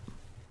for, isn't it?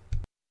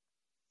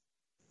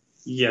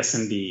 Yes,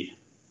 indeed.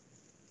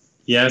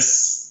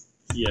 Yes,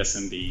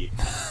 indeed.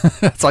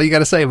 That's all you got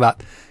to say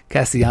about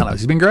Castellanos.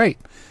 He's been great.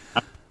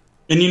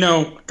 And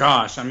I'm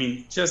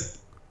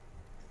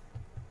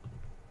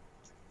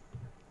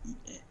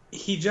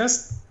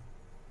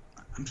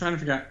trying to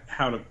figure out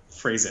how to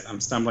phrase it. I'm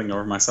stumbling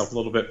over myself a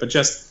little bit, but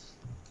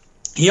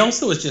he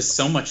also is just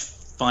so much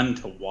fun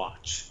to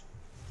watch.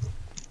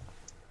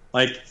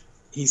 Like,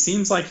 he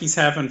seems like he's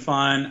having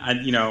fun.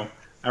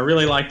 I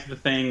really liked the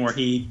thing where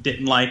he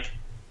didn't like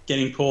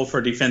getting pulled for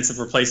a defensive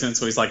replacement,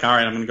 so he's like, all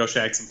right, I'm going to go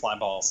shag some fly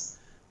balls.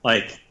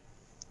 Like,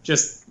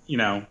 just,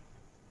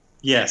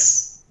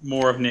 yes,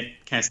 more of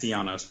Nick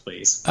Castellanos,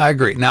 please. I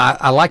agree. Now,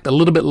 I liked a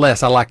little bit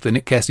less. I liked the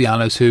Nick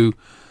Castellanos who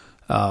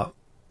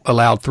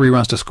allowed 3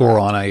 runs to score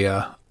on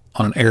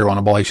an error on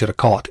a ball he should have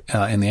caught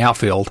in the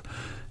outfield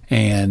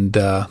and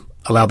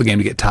allowed the game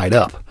to get tied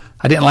up.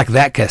 I didn't like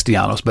that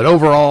Castellanos, but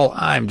overall,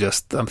 I'm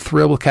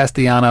thrilled with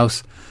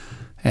Castellanos.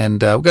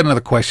 And we've got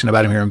another question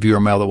about him here in viewer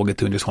mail that we'll get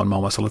to in just one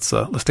moment. So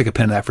let's take a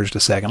pin in that for just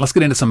a second. Let's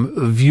get into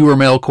some viewer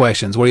mail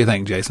questions. What do you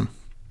think, Jason?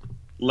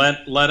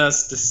 Let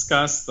us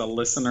discuss the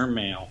listener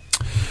mail.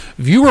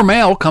 Viewer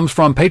mail comes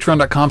from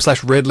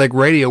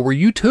patreon.com/redlegradio, where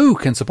you too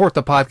can support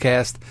the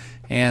podcast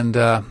and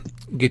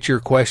get your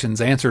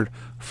questions answered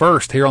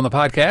first here on the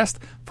podcast.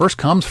 First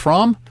comes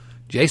from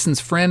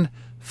Jason's friend,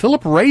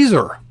 Philip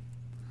Razor.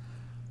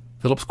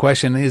 Philip's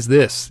question is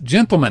this: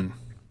 Gentlemen,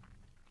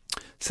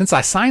 since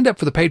I signed up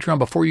for the Patreon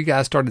before you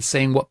guys started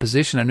saying what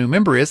position a new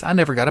member is, I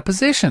never got a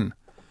position.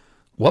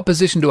 What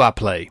position do I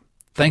play?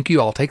 Thank you.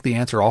 I'll take the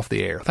answer off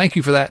the air. Thank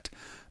you for that,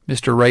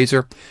 Mr.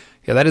 Razor.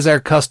 Yeah, that is our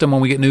custom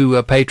when we get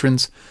new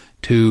patrons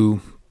to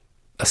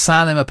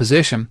assign them a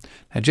position.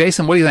 Now,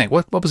 Jason, what do you think?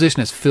 What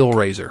position is Phil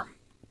Razor?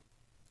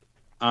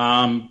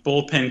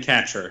 Bullpen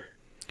catcher.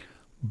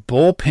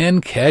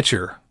 Bullpen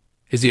catcher.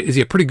 Is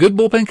he a pretty good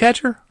bullpen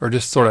catcher or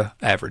just sort of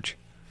average?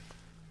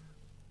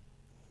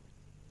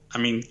 I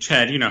mean,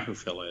 Chad, you know who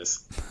Phil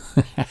is.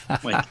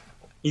 Like,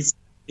 he's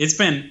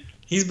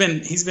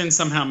been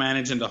somehow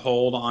managing to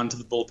hold on to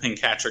the bullpen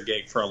catcher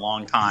gig for a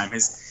long time.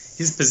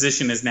 His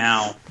position is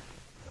now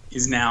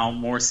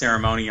more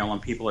ceremonial,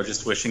 and people are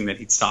just wishing that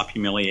he'd stop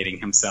humiliating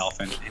himself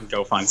and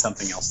go find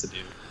something else to do.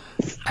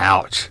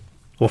 Ouch.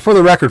 Well, for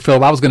the record,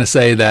 Phil, I was going to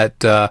say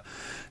that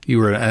you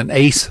were an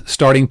ace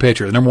starting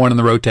pitcher, number 1 in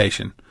the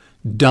rotation.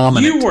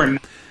 Dominant. You were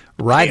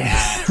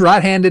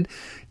right-handed,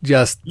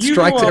 just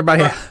strikes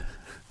everybody out.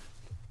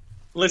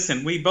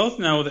 Listen, we both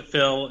know that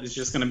Phil is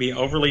just going to be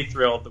overly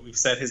thrilled that we've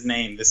said his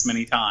name this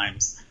many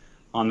times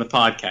on the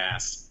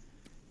podcast.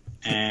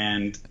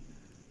 And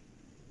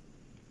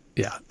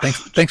yeah,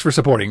 thanks for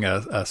supporting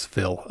us,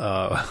 Phil.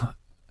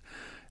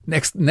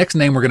 Next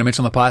name we're going to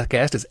mention on the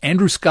podcast is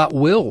Andrew Scott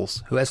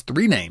Wills, who has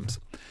 3 names.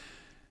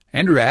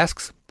 Andrew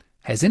asks,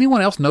 has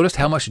anyone else noticed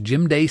how much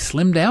Jim Day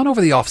slimmed down over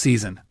the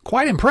offseason?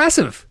 Quite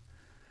impressive.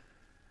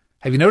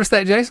 Have you noticed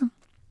that, Jason?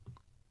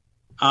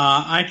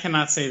 I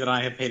cannot say that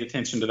I have paid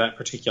attention to that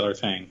particular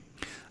thing.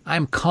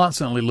 I'm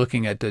constantly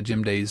looking at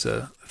Jim Day's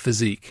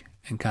physique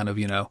and kind of,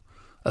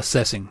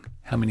 assessing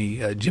how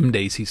many Jim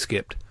Days he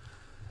skipped.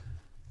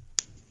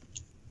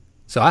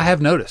 So I have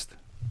noticed.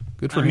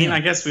 Good for him. I mean, I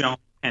guess we don't have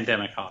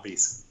pandemic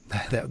hobbies.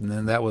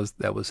 That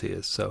was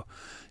his. So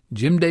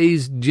Jim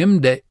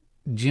Day.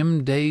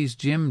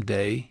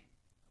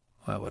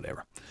 Well,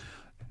 whatever.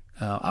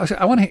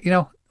 I want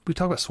to, we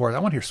talk about Suarez. I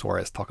want to hear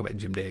Suarez talk about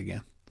Jim Day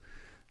again.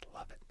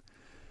 Love it.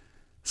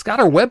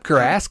 Skylar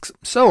Webker asks,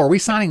 so are we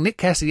signing Nick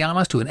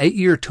Castellanos to an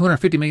 8-year,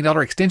 $250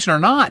 million extension or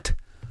not?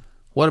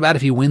 What about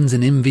if he wins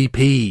an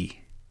MVP?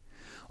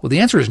 Well, the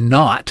answer is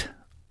not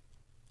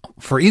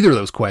for either of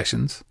those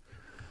questions.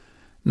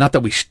 Not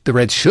that the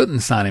Reds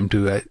shouldn't sign him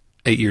to an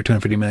 8-year,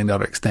 $250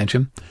 million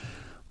extension,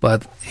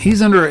 but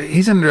he's under a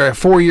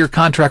 4-year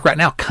contract right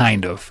now,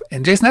 kind of.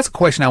 And Jason, that's a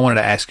question I wanted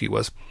to ask you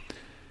was,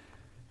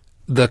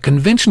 the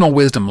conventional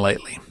wisdom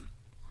lately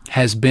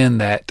has been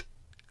that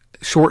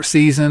short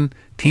season,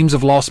 teams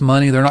have lost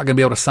money, they're not going to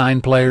be able to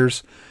sign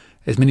players,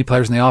 as many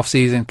players in the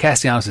offseason.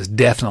 Castellanos is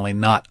definitely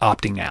not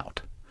opting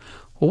out.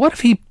 Well, what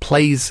if he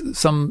plays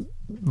some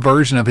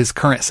version of his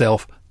current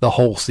self the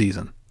whole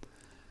season?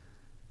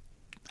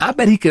 I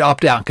bet he could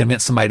opt out and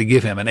convince somebody to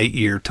give him an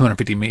 8-year,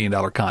 $250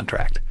 million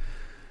contract.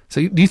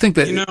 So do you think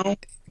that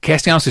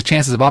Castellanos'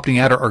 chances of opting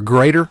out are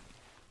greater?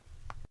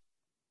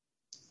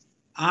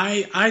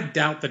 I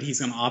doubt that he's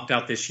going to opt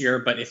out this year,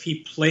 but if he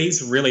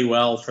plays really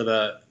well for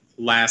the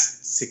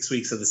last 6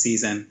 weeks of the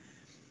season,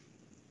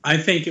 I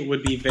think it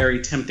would be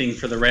very tempting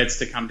for the Reds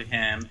to come to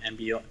him and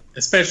be,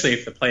 especially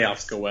if the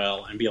playoffs go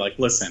well, and be like,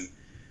 listen,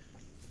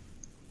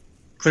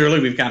 clearly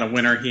we've got a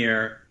winner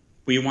here.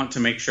 We want to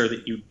make sure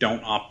that you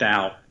don't opt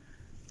out.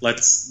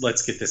 Let's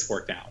get this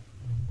worked out.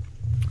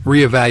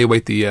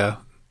 Reevaluate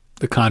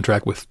the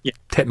contract with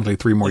technically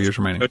 3 more years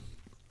remaining.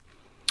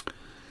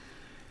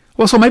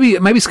 Well, so maybe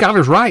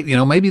Skyler's right.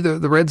 Maybe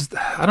the Reds,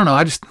 I don't know.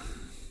 I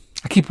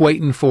keep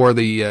waiting for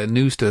the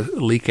news to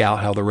leak out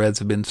how the Reds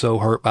have been so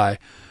hurt by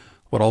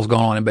what all's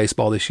going on in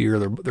baseball this year,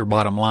 their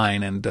bottom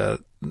line, and they're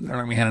not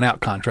going to be handing out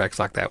contracts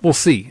like that. We'll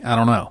see. I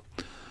don't know.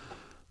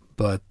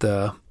 But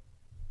I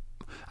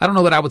don't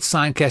know that I would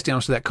sign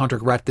Castellanos to that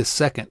contract right this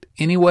second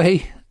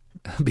anyway,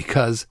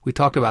 because we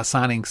talked about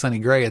signing Sonny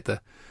Gray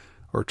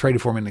or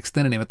traded for him and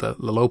extended him at the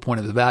low point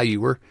of his value.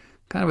 We're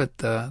kind of at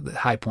the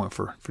high point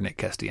for Nick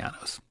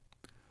Castellanos.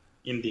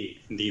 Indeed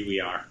we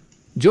are.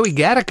 Joey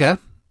Gattaca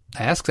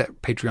asks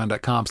at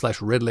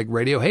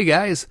patreon.com/redlegradio, hey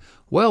guys,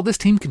 well, this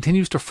team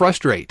continues to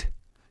frustrate.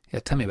 Yeah,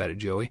 tell me about it,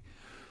 Joey.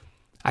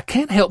 I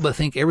can't help but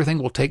think everything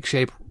will take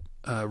shape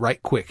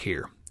right quick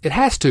here. It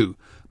has to.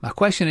 My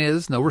question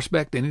is, no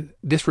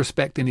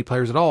disrespect any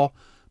players at all,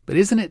 but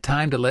isn't it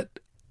time to let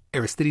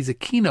Aristides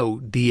Aquino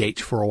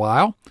DH for a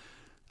while?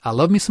 I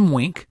love me some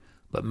Wink,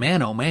 but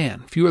man, oh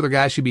man, few other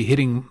guys should be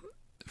hitting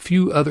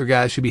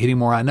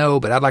more, I know,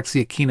 but I'd like to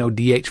see Aquino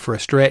DH for a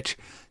stretch.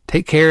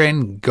 Take care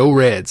and go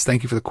Reds.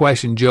 Thank you for the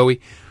question,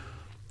 Joey.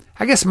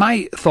 I guess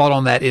my thought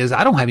on that is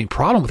I don't have any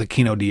problem with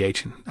Aquino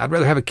DHing. I'd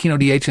rather have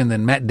Aquino DHing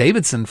than Matt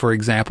Davidson, for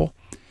example.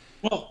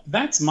 Well,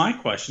 that's my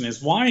question: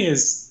 is why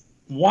isn't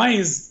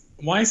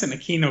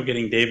Aquino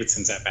getting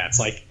Davidson's at bats?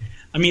 Like,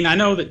 I mean, I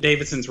know that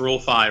Davidson's Rule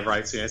 5,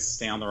 right? So he has to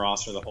stay on the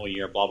roster the whole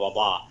year, blah blah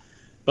blah.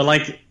 But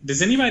like,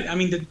 does anybody? I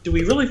mean, do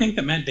we really think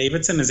that Matt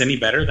Davidson is any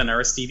better than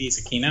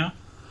Aristides Aquino?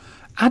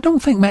 I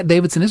don't think Matt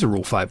Davidson is a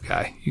Rule 5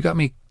 guy. You got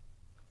me.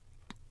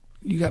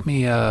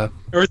 Or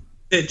is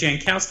it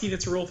Jankowski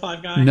that's a Rule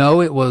 5 guy?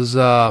 No, it was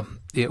the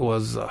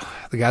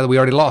guy that we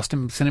already lost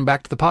him, sent him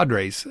back to the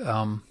Padres.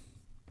 Well,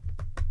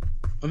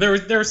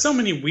 there are so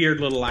many weird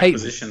little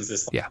acquisitions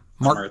this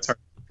summer.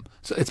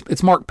 So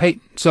it's Mark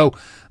Payton. So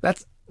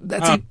that's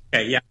okay.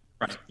 Yeah,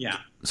 right. Yeah.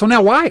 So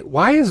now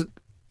why is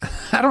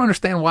I don't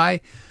understand why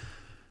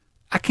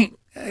I can't.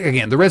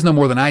 Again, the Reds know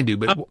more than I do,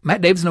 but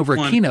Matt Davidson over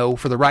Aquino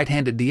for the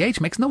right-handed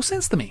DH makes no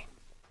sense to me.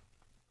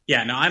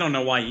 Yeah, no, I don't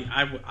know why.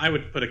 I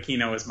would put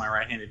Aquino as my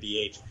right-handed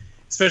DH,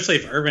 especially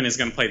if Irvin is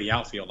going to play the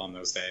outfield on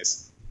those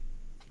days.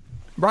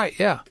 Right,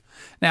 yeah.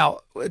 Now,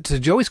 to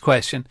Joey's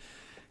question,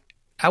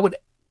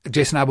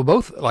 Jason and I would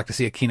both like to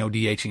see Aquino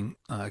DHing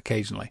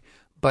occasionally,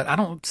 but I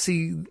don't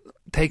see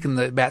taking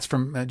the bats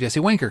from Jesse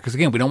Winker, because,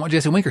 again, we don't want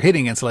Jesse Winker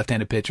hitting against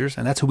left-handed pitchers,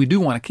 and that's who we do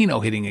want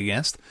Aquino hitting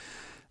against.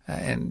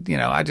 And, you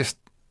know,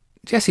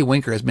 Jesse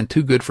Winker has been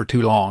too good for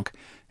too long.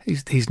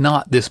 He's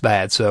not this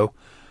bad, so...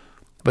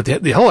 But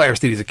the whole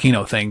Aristides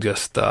Aquino thing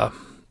just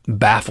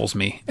baffles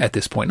me at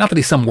this point. Not that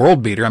he's some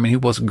world beater. I mean, he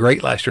was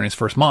great last year in his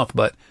first month,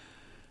 but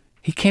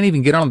he can't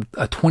even get on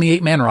a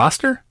 28-man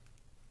roster?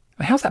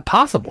 I mean, how's that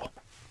possible?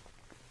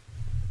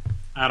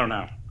 I don't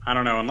know.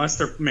 Unless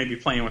they're maybe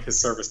playing with his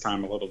service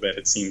time a little bit,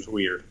 it seems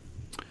weird.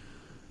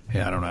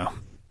 Yeah, I don't know.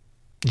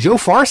 Joe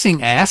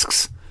Farsing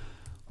asks,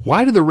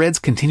 why do the Reds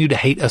continue to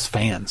hate us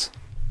fans?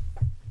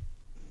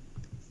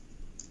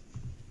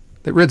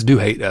 The Reds do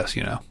hate us,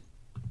 you know.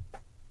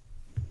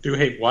 Do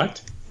hate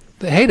what?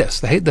 They hate us.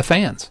 They hate the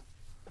fans.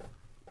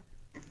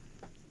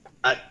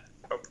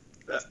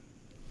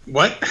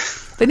 What?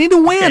 They need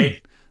to win.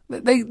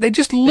 Okay. They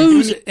just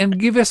lose and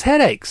give us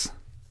headaches.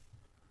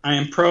 I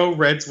am pro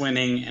Reds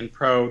winning and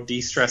pro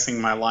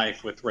de-stressing my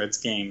life with Reds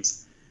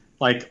games.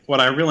 Like,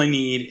 what I really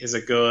need is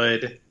a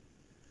good,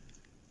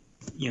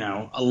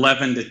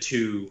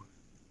 11-2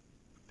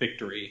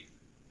 victory.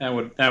 That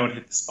would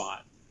hit the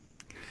spot.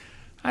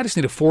 I just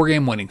need a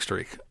 4-game winning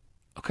streak.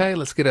 Okay,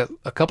 let's get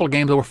a couple of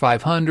games over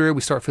 500.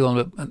 We start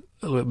feeling a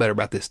little bit better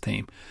about this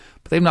team.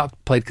 But they've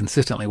not played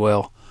consistently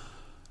well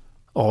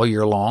all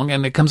year long,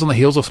 and it comes on the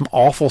heels of some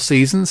awful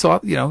seasons.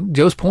 So,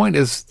 Joe's point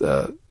is,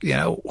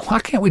 why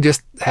can't we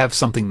just have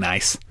something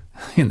nice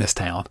in this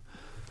town?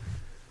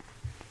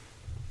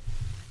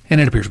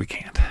 And it appears we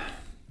can't.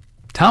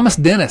 Thomas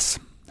Dennis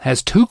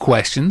has 2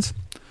 questions.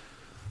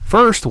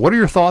 First, what are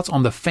your thoughts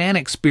on the fan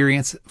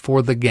experience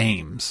for the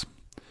games?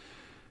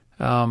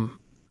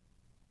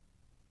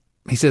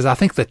 He says, I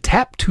think the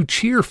tap to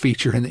cheer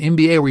feature in the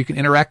NBA where you can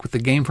interact with the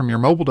game from your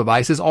mobile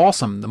device is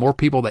awesome. The more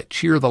people that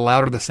cheer, the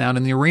louder the sound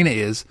in the arena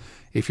is,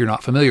 if you're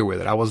not familiar with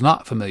it. I was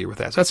not familiar with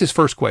that. So that's his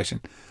first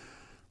question.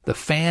 The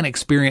fan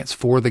experience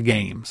for the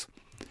games.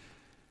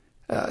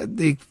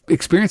 The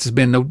experience has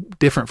been no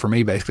different for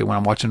me, basically, when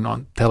I'm watching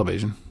on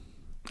television.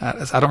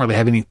 I don't really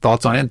have any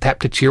thoughts on it. And tap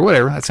to cheer,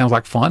 whatever. That sounds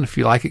like fun. If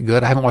you like it,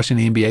 good. I haven't watched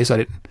any NBA, so I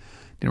didn't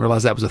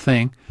realize that was a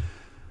thing.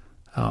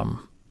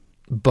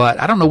 But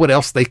I don't know what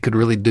else they could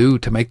really do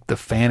to make the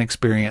fan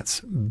experience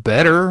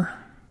better.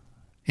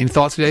 Any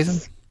thoughts,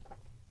 Jason?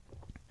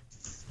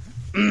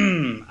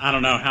 I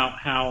don't know.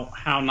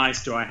 How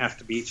nice do I have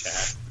to be,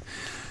 Chad?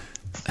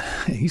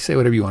 You say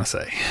whatever you want to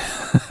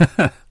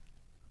say.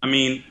 I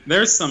mean,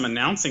 there's some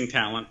announcing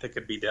talent that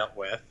could be dealt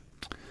with.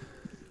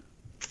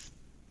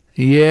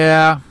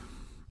 Yeah.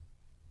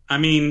 I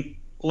mean,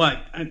 look,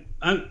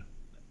 I'm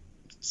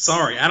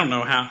sorry. I don't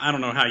know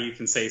how you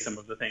can say some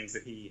of the things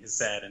that he has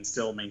said and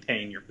still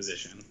maintain your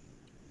position.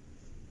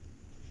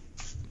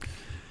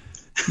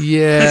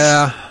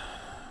 Yeah.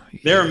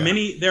 There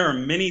are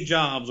many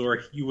jobs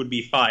where you would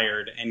be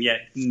fired, and yet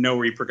no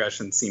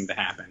repercussions seem to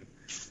happen.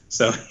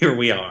 So here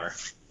we are.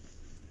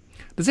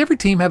 Does every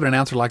team have an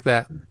announcer like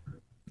that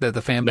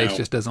the fan base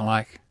just doesn't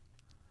like?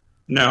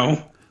 No.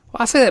 Well,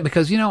 I say that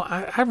because,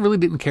 I really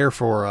didn't care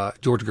for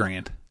George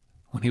Grand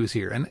when he was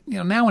here. And,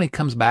 now when he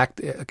comes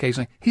back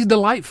occasionally, he's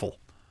delightful.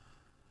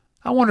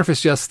 I wonder if it's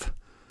just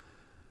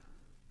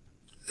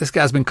this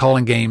guy's been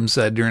calling games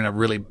during a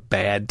really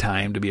bad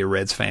time to be a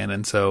Reds fan.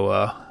 And so,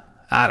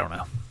 I don't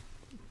know.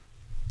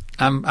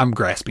 I'm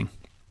grasping.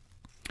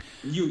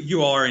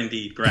 You are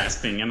indeed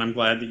grasping, and I'm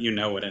glad that you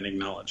know it and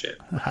acknowledge it.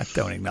 I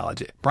don't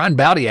acknowledge it. Brian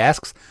Bowdy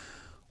asks,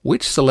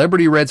 which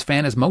celebrity Reds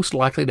fan is most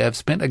likely to have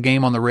spent a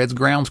game on the Reds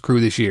grounds crew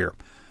this year?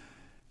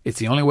 It's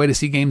the only way to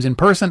see games in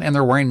person, and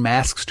they're wearing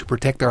masks to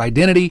protect their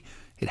identity.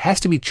 It has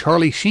to be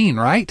Charlie Sheen,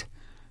 right?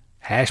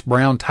 Hash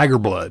Brown Tiger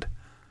Blood.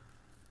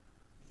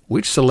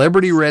 Which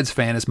celebrity Reds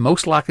fan is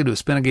most likely to have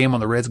spent a game on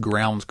the Reds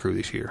grounds crew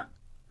this year?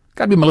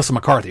 Got to be Melissa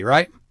McCarthy,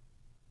 right?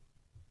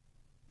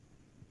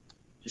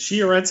 Is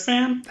she a Reds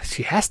fan?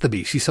 She has to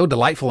be. She's so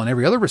delightful in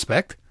every other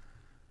respect.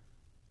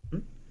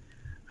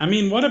 I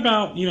mean, what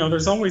about,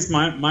 there's always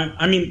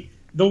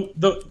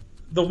the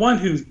one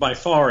who by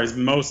far is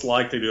most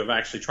likely to have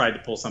actually tried to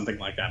pull something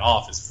like that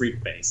off is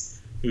Freakface,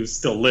 who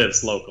still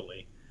lives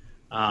locally.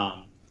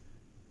 I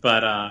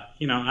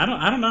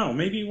don't know.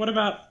 Maybe what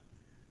about,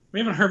 we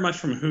haven't heard much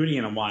from Hootie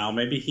in a while.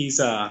 Maybe he's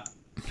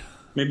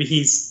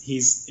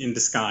in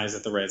disguise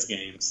at the Reds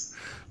games.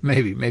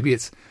 Maybe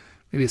it's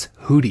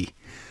Hootie.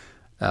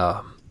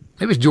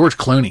 Maybe it's George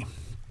Clooney.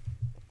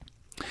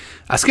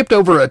 I skipped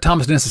over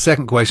Thomas Dennis'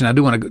 second question. I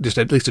do want to just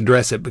at least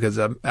address it because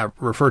I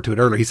referred to it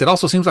earlier. He said,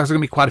 also seems like there's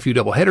going to be quite a few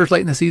doubleheaders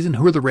late in the season.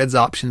 Who are the Reds'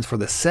 options for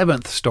the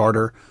seventh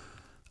starter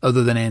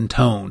other than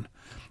Antone?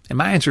 And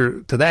my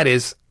answer to that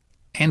is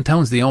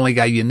Antone's the only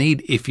guy you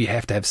need if you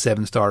have to have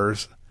seven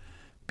starters,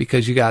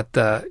 because you got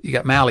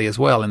Malley as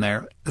well in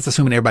there. That's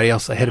assuming everybody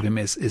else ahead of him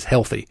is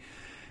healthy.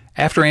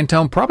 After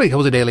Antone, probably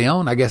Jose De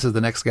Leon, I guess, is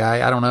the next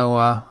guy. I don't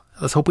know.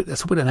 Let's hope we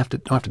don't have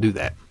to do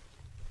that.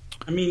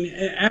 I mean,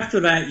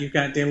 after that, you've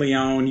got De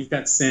Leon, you've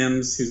got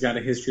Sims, who's got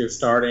a history of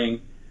starting.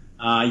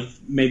 You've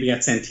maybe got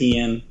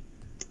Santillan.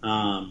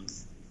 And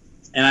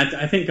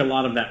I think a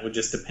lot of that would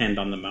just depend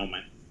on the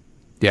moment.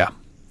 Yeah.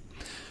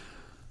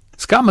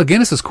 Scott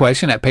McGinnis's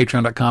question at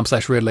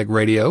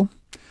patreon.com/redlegradio.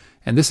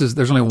 And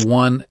there's only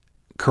one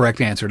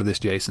correct answer to this,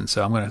 Jason.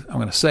 So I'm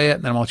gonna say it,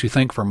 and then I'm gonna let you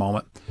think for a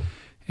moment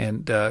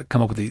and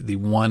come up with the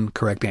one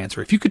correct answer.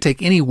 If you could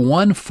take any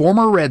one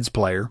former Reds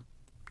player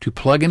to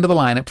plug into the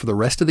lineup for the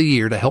rest of the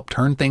year to help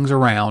turn things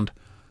around,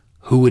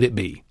 who would it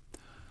be?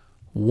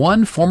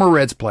 One former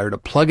Reds player to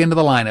plug into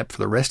the lineup for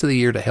the rest of the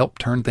year to help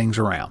turn things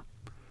around.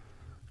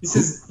 This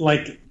is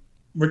like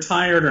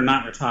retired or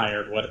not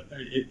retired.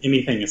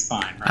 Anything is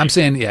fine, right? I'm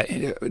saying,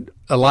 yeah,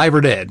 alive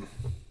or dead.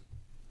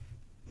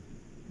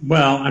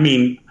 Well, I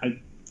mean,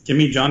 give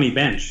me Johnny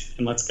Bench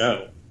and let's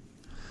go.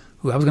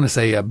 I was going to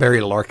say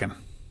Barry Larkin.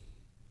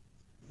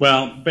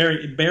 Well,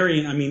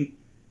 Barry. I mean,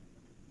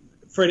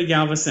 Freddie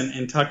Galvis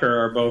and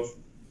Tucker are both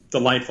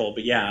delightful,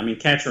 but yeah, I mean,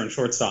 catcher and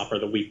shortstop are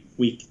the weak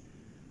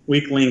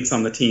links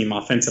on the team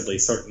offensively,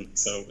 certainly.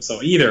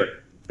 So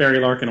either Barry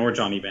Larkin or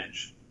Johnny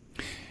Bench.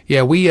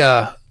 Yeah, we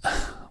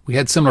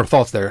had similar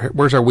thoughts there.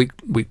 Where's our weak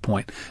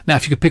point? Now,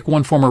 if you could pick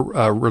one former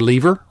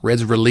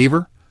Reds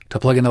reliever, to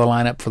plug into the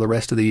lineup for the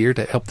rest of the year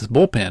to help this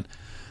bullpen,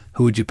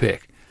 who would you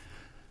pick?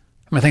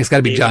 I mean, I think it's got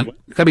to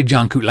be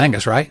John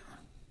Kutlangas, right?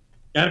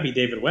 Got to be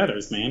David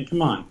Weathers, man.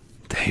 Come on.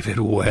 David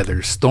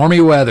Weathers,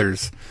 Stormy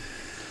Weathers.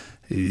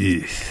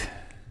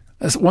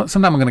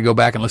 Sometime I'm going to go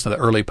back and listen to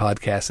the early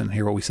podcasts and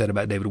hear what we said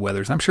about David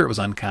Weathers. I'm sure it was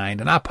unkind,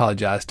 and I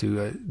apologize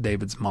to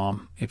David's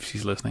mom if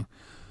she's listening.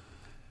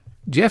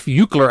 Jeff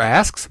Euchler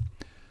asks,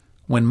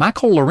 when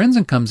Michael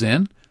Lorenzen comes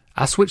in,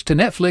 I switch to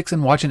Netflix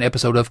and watch an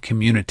episode of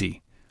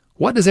Community.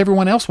 What does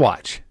everyone else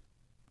watch?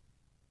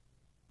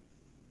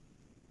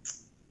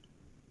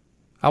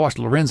 I watched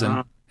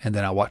Lorenzen, and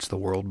then I watched The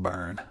World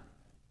Burn.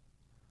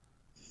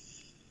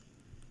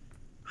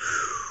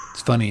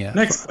 It's funny.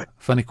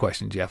 Funny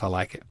question, Jeff. I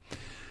like it.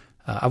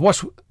 I've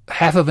watched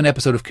half of an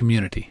episode of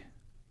Community.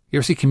 You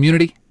ever see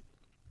Community?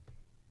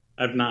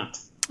 I've not.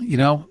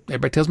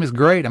 Everybody tells me it's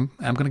great. I'm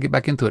going to get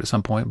back into it at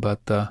some point,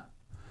 but got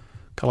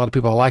a lot of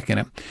people I like in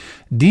it.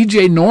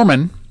 DJ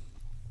Norman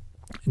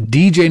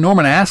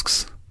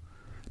asks,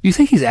 do you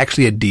think he's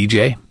actually a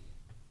DJ?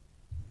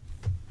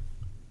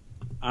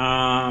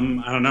 I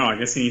don't know. I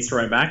guess he needs to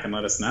write back and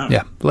let us know.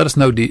 Yeah, let us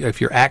know if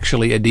you're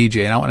actually a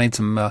DJ. And I need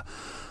some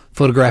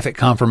photographic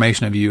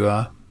confirmation of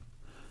you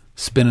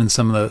spinning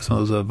some of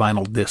those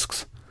vinyl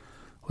discs,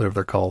 whatever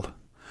they're called.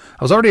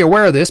 I was already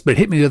aware of this, but it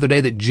hit me the other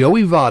day that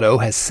Joey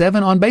Votto has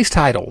 7 on-base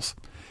titles.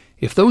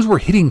 If those were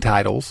hitting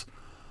titles,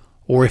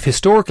 or if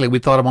historically we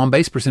thought of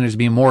on-base percentage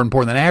being more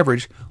important than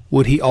average,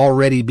 would he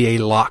already be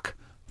a lock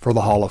for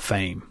the Hall of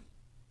Fame?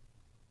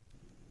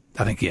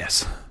 I think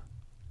yes.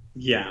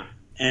 Yeah,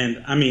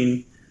 and I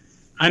mean,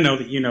 I know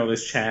that you know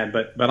this, Chad,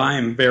 but I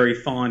am very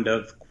fond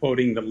of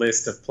quoting the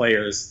list of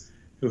players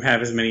who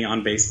have as many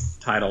on-base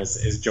titles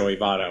as Joey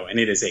Votto, and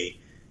it is a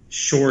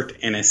short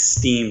and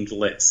esteemed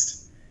list.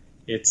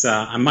 It's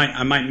I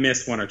might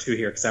miss one or two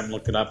here because I haven't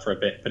looked it up for a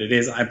bit, but it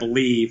is, I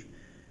believe,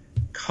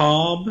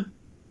 Cobb,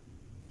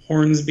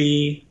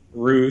 Hornsby,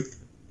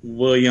 Ruth,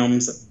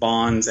 Williams,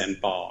 Bonds,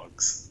 and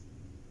Boggs.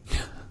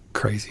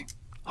 Crazy.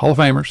 Hall of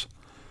Famers.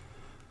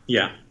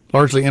 Yeah.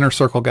 Largely inner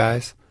circle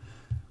guys.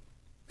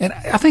 And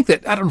I think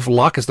that, I don't know if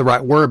luck is the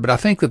right word, but I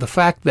think that the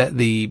fact that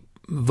the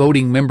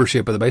voting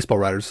membership of the Baseball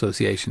Writers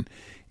Association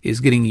is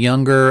getting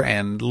younger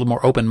and a little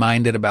more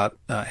open-minded about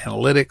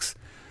analytics,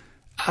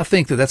 I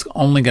think that's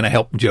only going to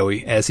help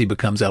Joey as he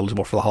becomes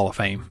eligible for the Hall of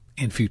Fame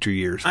in future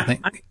years.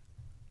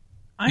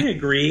 I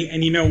agree.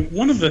 And,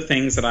 one of the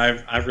things that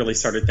I've really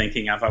started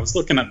thinking of, I was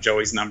looking up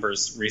Joey's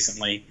numbers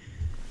recently,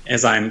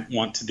 as I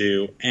want to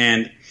do.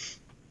 And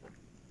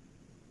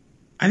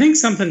I think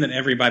something that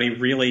everybody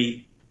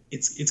really,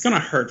 it's going to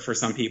hurt for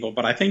some people,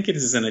 but I think it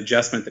is an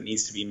adjustment that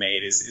needs to be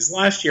made. Is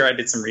last year I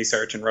did some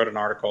research and wrote an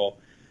article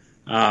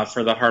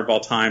for the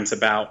Hardball Times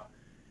about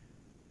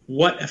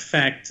what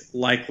effect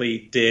likely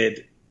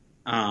did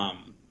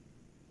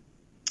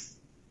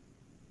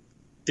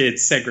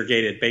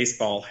segregated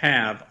baseball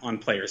have on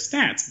player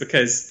stats?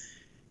 Because,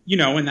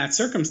 in that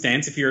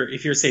circumstance, if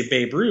you're say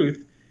Babe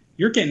Ruth,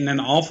 you're getting an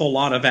awful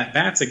lot of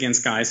at-bats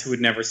against guys who would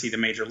never see the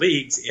major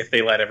leagues if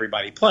they let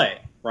everybody play,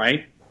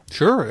 right?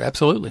 Sure,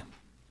 absolutely.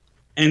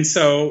 And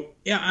so,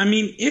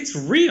 it's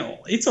real.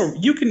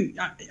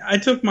 I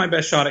took my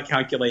best shot at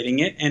calculating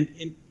it,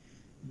 and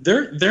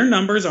their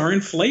numbers are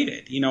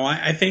inflated.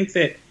 I think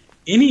that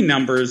any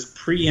numbers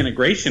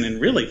pre-integration,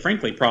 and really,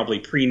 frankly, probably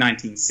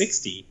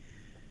pre-1960,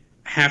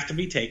 have to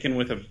be taken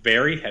with a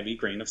very heavy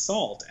grain of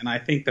salt. And I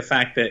think the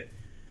fact that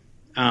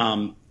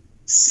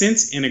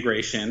since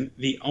integration,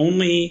 the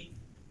only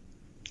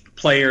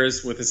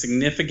players with a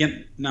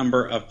significant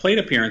number of plate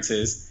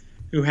appearances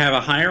who have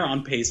a higher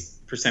on-base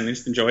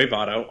percentage than Joey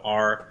Votto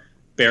are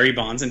Barry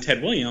Bonds and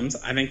Ted Williams,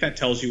 I think that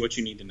tells you what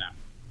you need to know.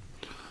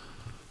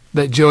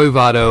 That Joey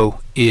Votto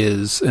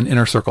is an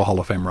Inner Circle Hall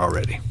of Famer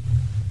already.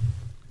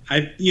 I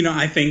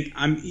think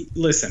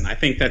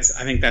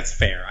that's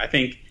fair. I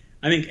think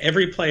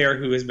every player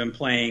who has been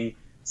playing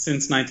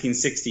since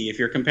 1960, if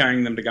you're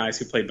comparing them to guys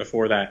who played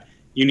before that,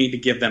 you need to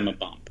give them a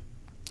bump.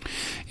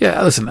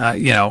 Yeah, listen,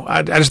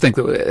 I just think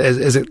that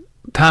as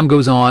time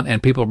goes on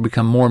and people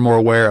become more and more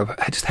aware of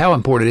just how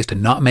important it is to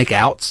not make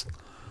outs,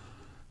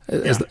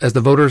 as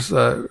the voters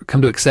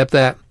come to accept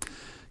that,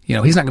 he's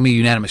not going to be a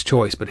unanimous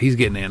choice, but he's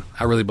getting in.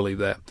 I really believe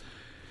that.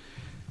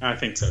 I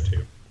think so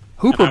too.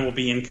 Hooper, and I will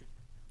be in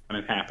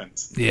when it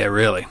happens. Yeah,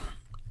 really.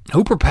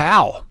 Hooper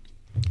Powell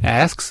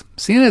asks,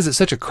 seeing as it's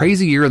such a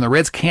crazy year and the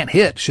Reds can't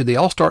hit, should they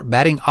all start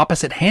batting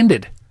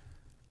opposite-handed?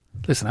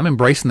 Listen, I'm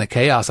embracing the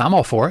chaos. I'm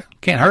all for it.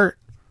 Can't hurt.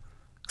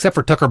 Except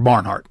for Tucker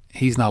Barnhart.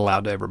 He's not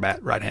allowed to ever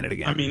bat right-handed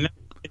again.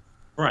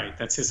 Right.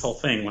 That's his whole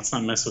thing. Let's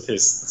not mess with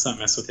his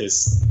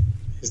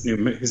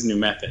new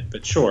method.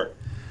 But sure.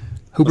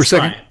 Hooper's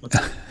second.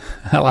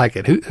 I like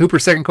it.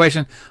 Hooper's second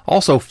question.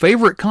 Also,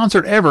 favorite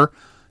concert ever,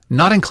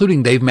 not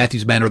including Dave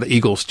Matthews Band or the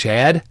Eagles,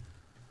 Chad.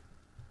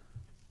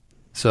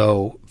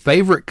 So,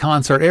 favorite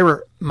concert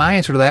ever, my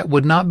answer to that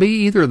would not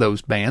be either of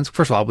those bands.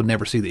 First of all, I would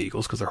never see the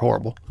Eagles because they're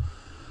horrible.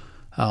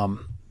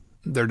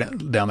 They're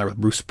down there with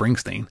Bruce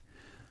Springsteen.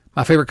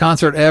 My favorite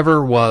concert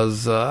ever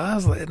was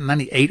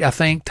 98, I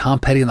think. Tom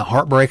Petty and the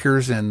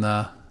Heartbreakers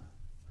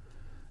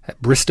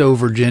at Bristow,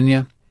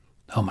 Virginia.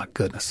 Oh, my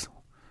goodness.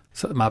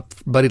 So my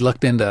buddy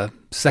lucked into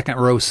second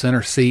row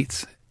center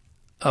seats.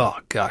 Oh,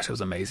 gosh, it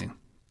was amazing.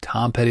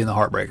 Tom Petty and the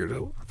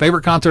Heartbreakers.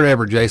 Favorite concert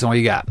ever, Jason, what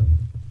you got?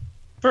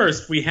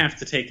 First, we have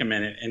to take a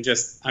minute and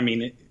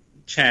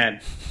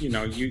Chad,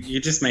 you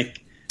just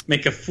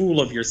make a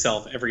fool of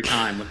yourself every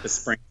time with the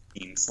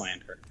Springsteen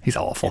slander. He's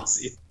awful.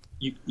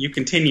 You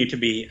continue to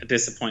be a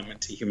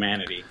disappointment to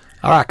humanity.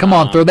 All right, come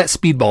on, throw that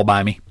speedball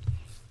by me.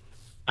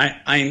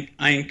 I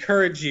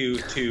encourage you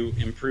to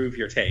improve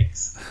your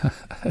takes.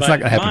 That's not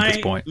going to happen at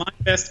this point. My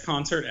best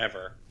concert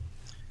ever.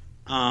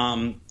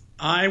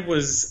 I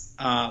was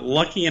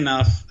lucky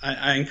enough.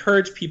 I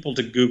encourage people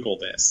to Google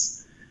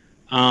this.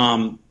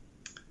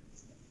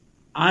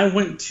 I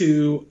went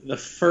to the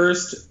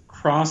first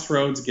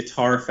Crossroads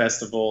Guitar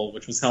Festival,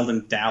 which was held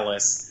in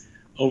Dallas,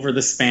 over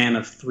the span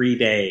of 3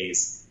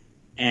 days.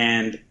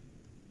 And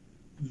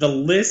the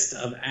list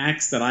of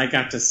acts that I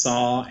got to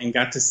saw and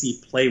got to see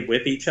play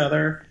with each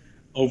other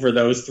over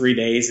those 3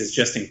 days is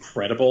just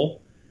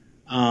incredible.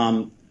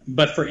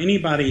 But for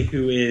anybody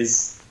who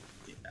is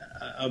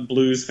a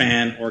blues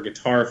fan or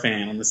guitar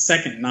fan, on the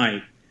second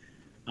night,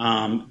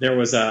 there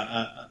was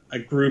a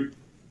group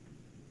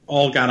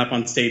all got up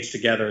on stage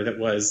together that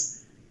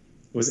was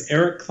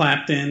Eric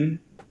Clapton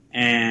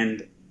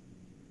and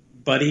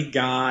Buddy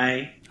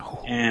Guy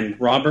and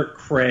Robert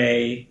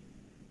Cray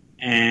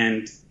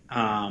and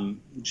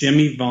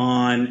Jimmy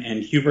Vaughn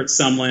and Hubert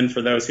Sumlin.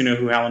 For those who know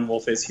who Howlin'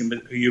 Wolf is,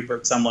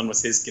 Hubert Sumlin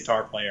was his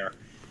guitar player.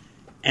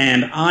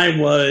 And I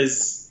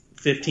was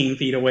 15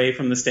 feet away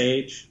from the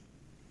stage.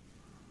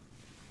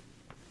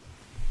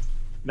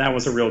 That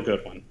was a real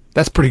good one.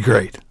 That's pretty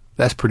great.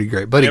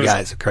 Buddy Guy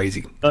is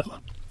crazy.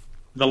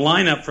 The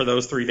lineup for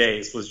those 3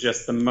 days was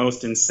just the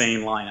most insane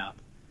lineup.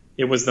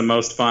 It was the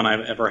most fun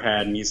I've ever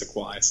had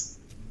music-wise.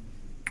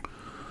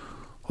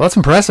 Well, that's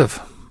impressive.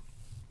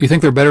 You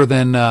think they're better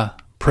than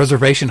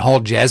Preservation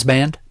Hall Jazz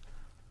Band?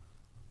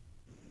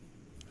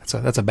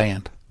 That's a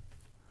band.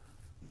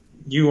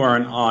 You are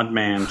an odd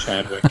man,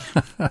 Chadwick.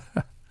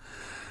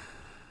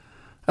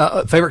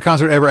 Favorite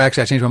concert ever?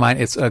 Actually, I changed my mind.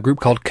 It's a group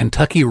called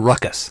Kentucky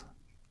Ruckus.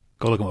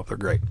 Go look them up. They're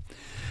great.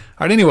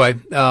 All right, anyway,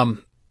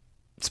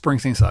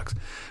 Springsteen sucks.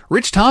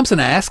 Rich Thompson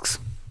asks,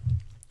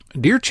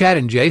 Dear Chad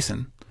and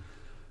Jason,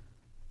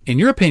 in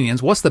your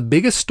opinions, what's the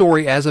biggest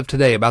story as of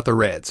today about the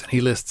Reds? And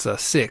he lists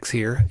 6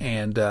 here,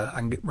 and I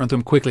can run through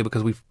them quickly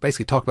because we've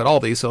basically talked about all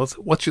these. So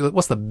what's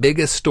the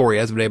biggest story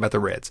as of today about the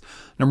Reds?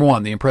 Number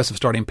 1, the impressive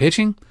starting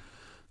pitching.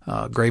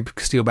 Gabe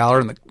Castillo-Bauer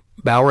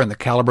and the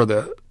caliber of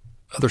the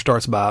other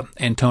starts by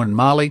Antone and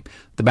Molly.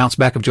 The bounce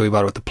back of Joey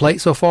Votto at the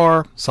plate so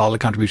far. Solid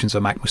contributions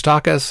of Mike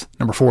Moustakas.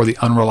 Number 4, the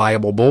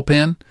unreliable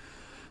bullpen.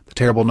 The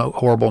terrible,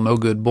 horrible, no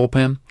good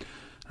bullpen.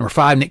 Number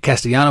 5, Nick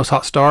Castellanos'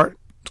 hot start.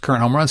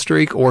 Current home run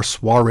streak, or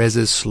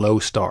Suarez's slow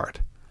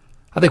start.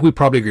 I think we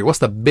probably agree. What's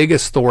the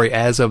biggest story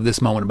as of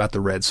this moment about the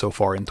Reds so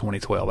far in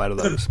 2012 out of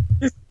those?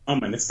 This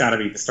moment, it's got to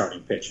be the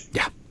starting pitching.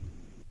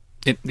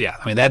 Yeah.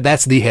 I mean,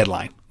 that's the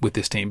headline with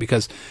this team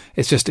because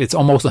it's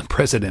almost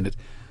unprecedented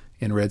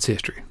in Reds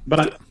history.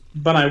 But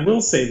I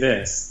will say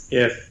this: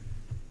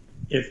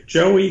 if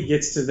Joey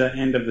gets to the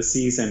end of the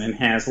season and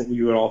has what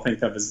we would all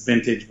think of as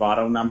vintage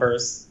Votto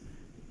numbers,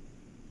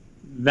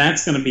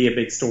 that's going to be a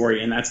big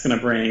story, and that's going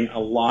to bring a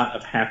lot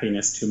of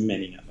happiness to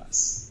many of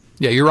us.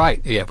 Yeah, you're right.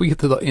 Yeah, if we get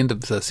to the end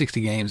of the 60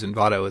 games and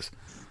Votto is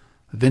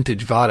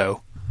vintage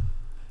Votto,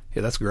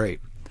 yeah, that's great.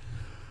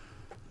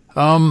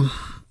 Good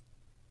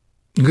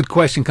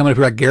question coming up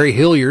here by Gary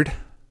Hilliard.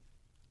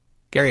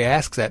 Gary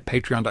asks at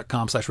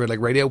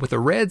patreon.com/redlegradio, with the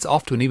Reds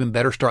off to an even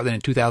better start than in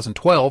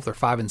 2012, they're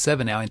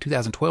 5-7 now. In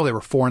 2012, they were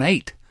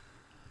 4-8.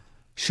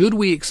 Should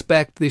we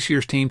expect this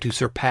year's team to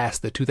surpass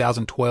the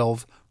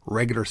 2012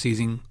 regular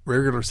season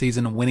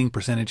winning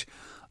percentage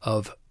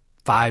of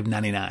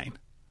 .599?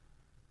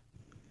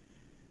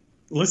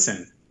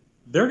 Listen,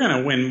 they're going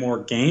to win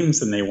more games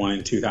than they won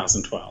in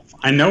 2012.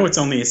 I know it's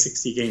only a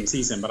 60-game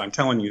season, but I'm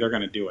telling you, they're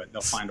going to do it.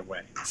 They'll find a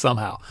way.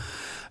 Somehow.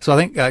 So I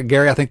think,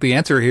 Gary, I think the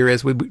answer here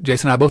is,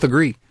 Jason and I both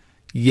agree.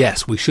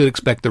 Yes, we should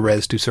expect the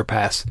Reds to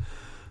surpass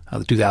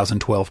the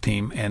 2012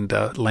 team and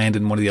land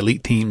in one of the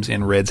elite teams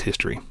in Reds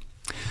history.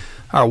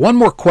 All right, one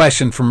more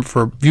question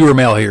for viewer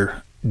mail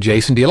here.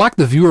 Jason, do you like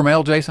the viewer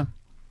mail, Jason?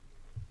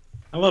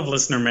 I love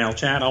listener mail,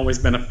 Chad. Always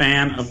been a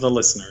fan of the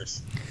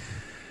listeners.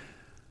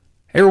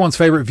 Everyone's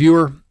favorite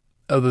viewer,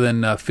 other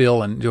than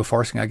Phil and Joe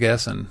Farsing, I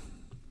guess, and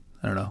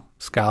I don't know,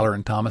 Skylar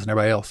and Thomas and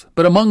everybody else.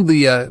 But among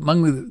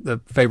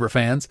the favorite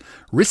fans,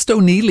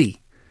 Risto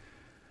Neely.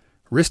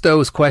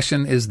 Risto's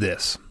question is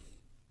this: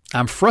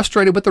 I'm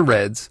frustrated with the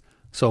Reds,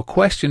 so a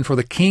question for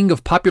the king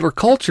of popular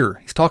culture.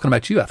 He's talking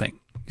about you, I think,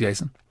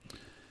 Jason.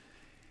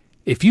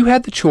 If you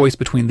had the choice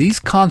between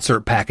these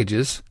concert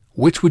packages,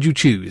 which would you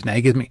choose? Now,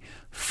 he gives me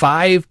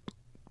 5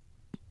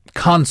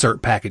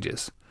 concert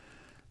packages.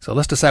 So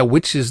let's decide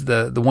which is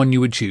the one you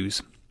would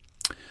choose.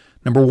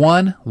 Number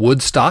 1,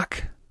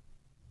 Woodstock.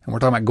 And we're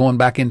talking about going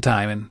back in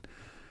time and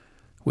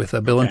with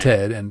Bill and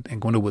Ted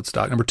and going to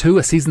Woodstock. Number 2,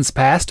 a season's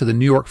pass to the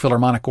New York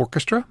Philharmonic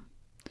Orchestra.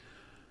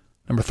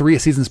 Number 3, a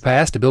season's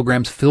pass to Bill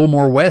Graham's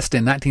Fillmore West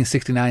in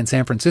 1969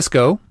 San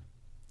Francisco.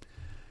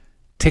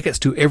 Tickets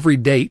to every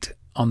date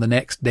on the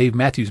next Dave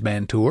Matthews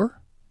Band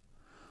tour.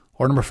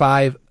 Or number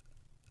 5,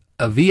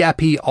 a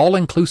VIP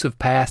all-inclusive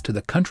pass to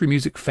the Country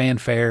Music Fan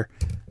Fair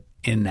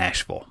in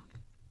Nashville.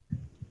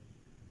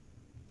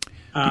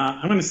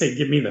 I'm going to say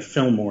give me the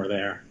Fillmore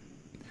there.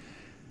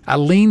 I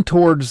lean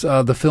towards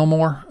the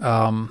Fillmore,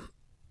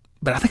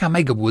 but I think I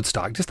may go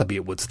Woodstock just to be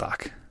at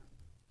Woodstock.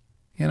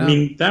 You know? I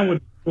mean, that would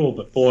be cool,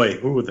 but boy,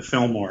 who the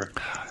Fillmore?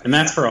 And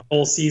that's for a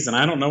whole season.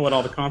 I don't know what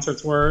all the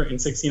concerts were in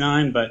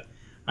 '69, but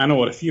I know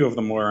what a few of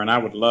them were, and I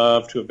would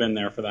love to have been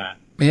there for that.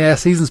 Yeah,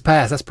 seasons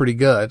past, that's pretty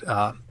good.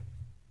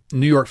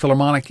 New York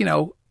Philharmonic,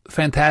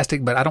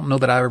 fantastic, but I don't know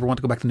that I ever want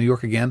to go back to New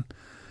York again,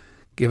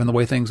 given the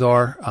way things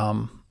are.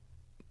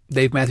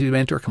 Dave Matthews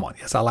Band tour, come on,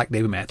 yes, I like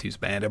Dave Matthews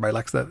Band. Everybody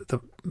likes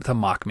to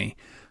mock me.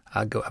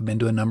 I've been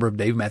to a number of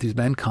Dave Matthews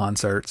Band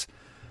concerts,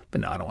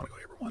 but no, I don't want to go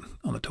to everyone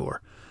on the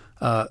tour.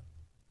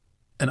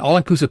 An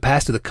all-inclusive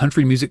pass to the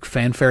Country Music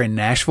Fan Fair in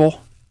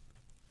Nashville.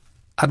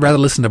 I'd rather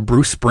listen to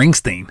Bruce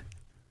Springsteen.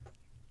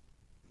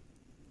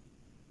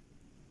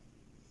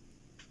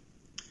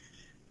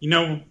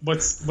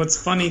 What's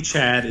funny,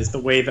 Chad, is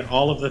the way that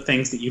all of the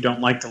things that you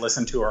don't like to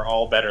listen to are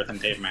all better than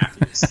Dave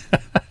Matthews.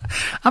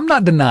 I'm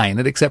not denying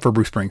it, except for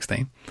Bruce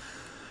Springsteen.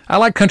 I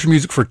liked country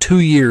music for 2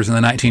 years in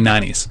the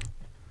 1990s.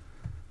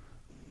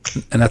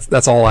 And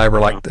that's all I ever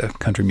liked,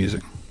 country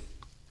music.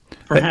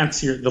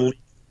 Perhaps you're the least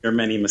of your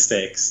many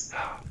mistakes.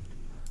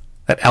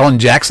 That Alan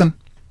Jackson?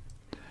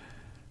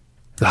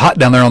 The hot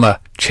down there on the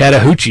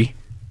Chattahoochee.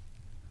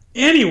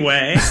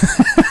 Anyway.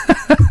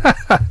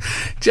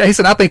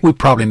 Jason, I think we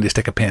probably need to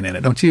stick a pin in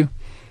it, don't you?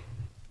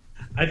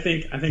 I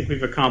think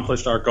we've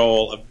accomplished our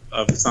goal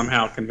of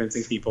somehow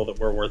convincing people that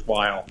we're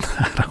worthwhile.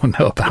 I don't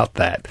know about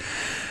that.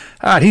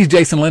 All right, he's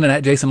Jason Linden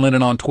at Jason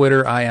Linden on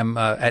Twitter. I am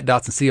at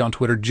Dotson C on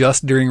Twitter,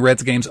 just during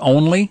Reds games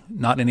only,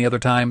 not any other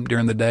time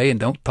during the day. And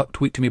don't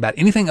tweet to me about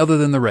anything other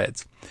than the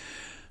Reds.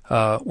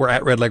 We're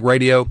at Red Leg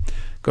Radio.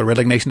 Go to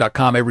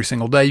redlegnation.com every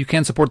single day. You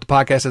can support the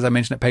podcast, as I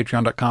mentioned, at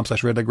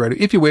patreon.com/redlegradio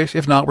if you wish.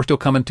 If not, we're still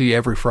coming to you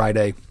every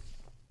Friday,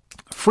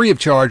 free of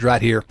charge,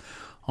 right here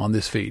on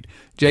this feed.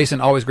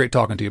 Jason, always great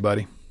talking to you,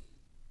 buddy.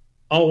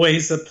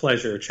 Always a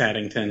pleasure,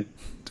 Chaddington.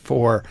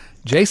 For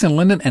Jason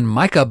Linden and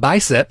Micah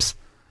Biceps,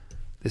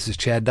 this is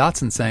Chad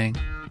Dotson saying,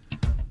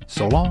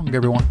 so long,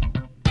 everyone.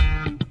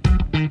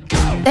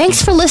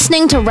 Thanks for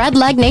listening to Red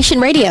Leg Nation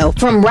Radio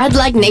from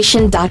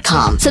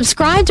redlegnation.com.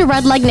 Subscribe to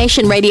Red Leg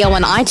Nation Radio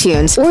on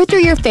iTunes or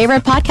through your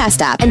favorite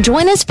podcast app and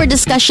join us for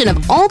discussion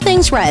of all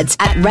things Reds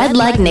at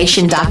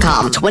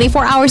redlegnation.com.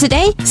 24 hours a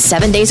day,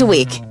 7 days a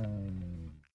week.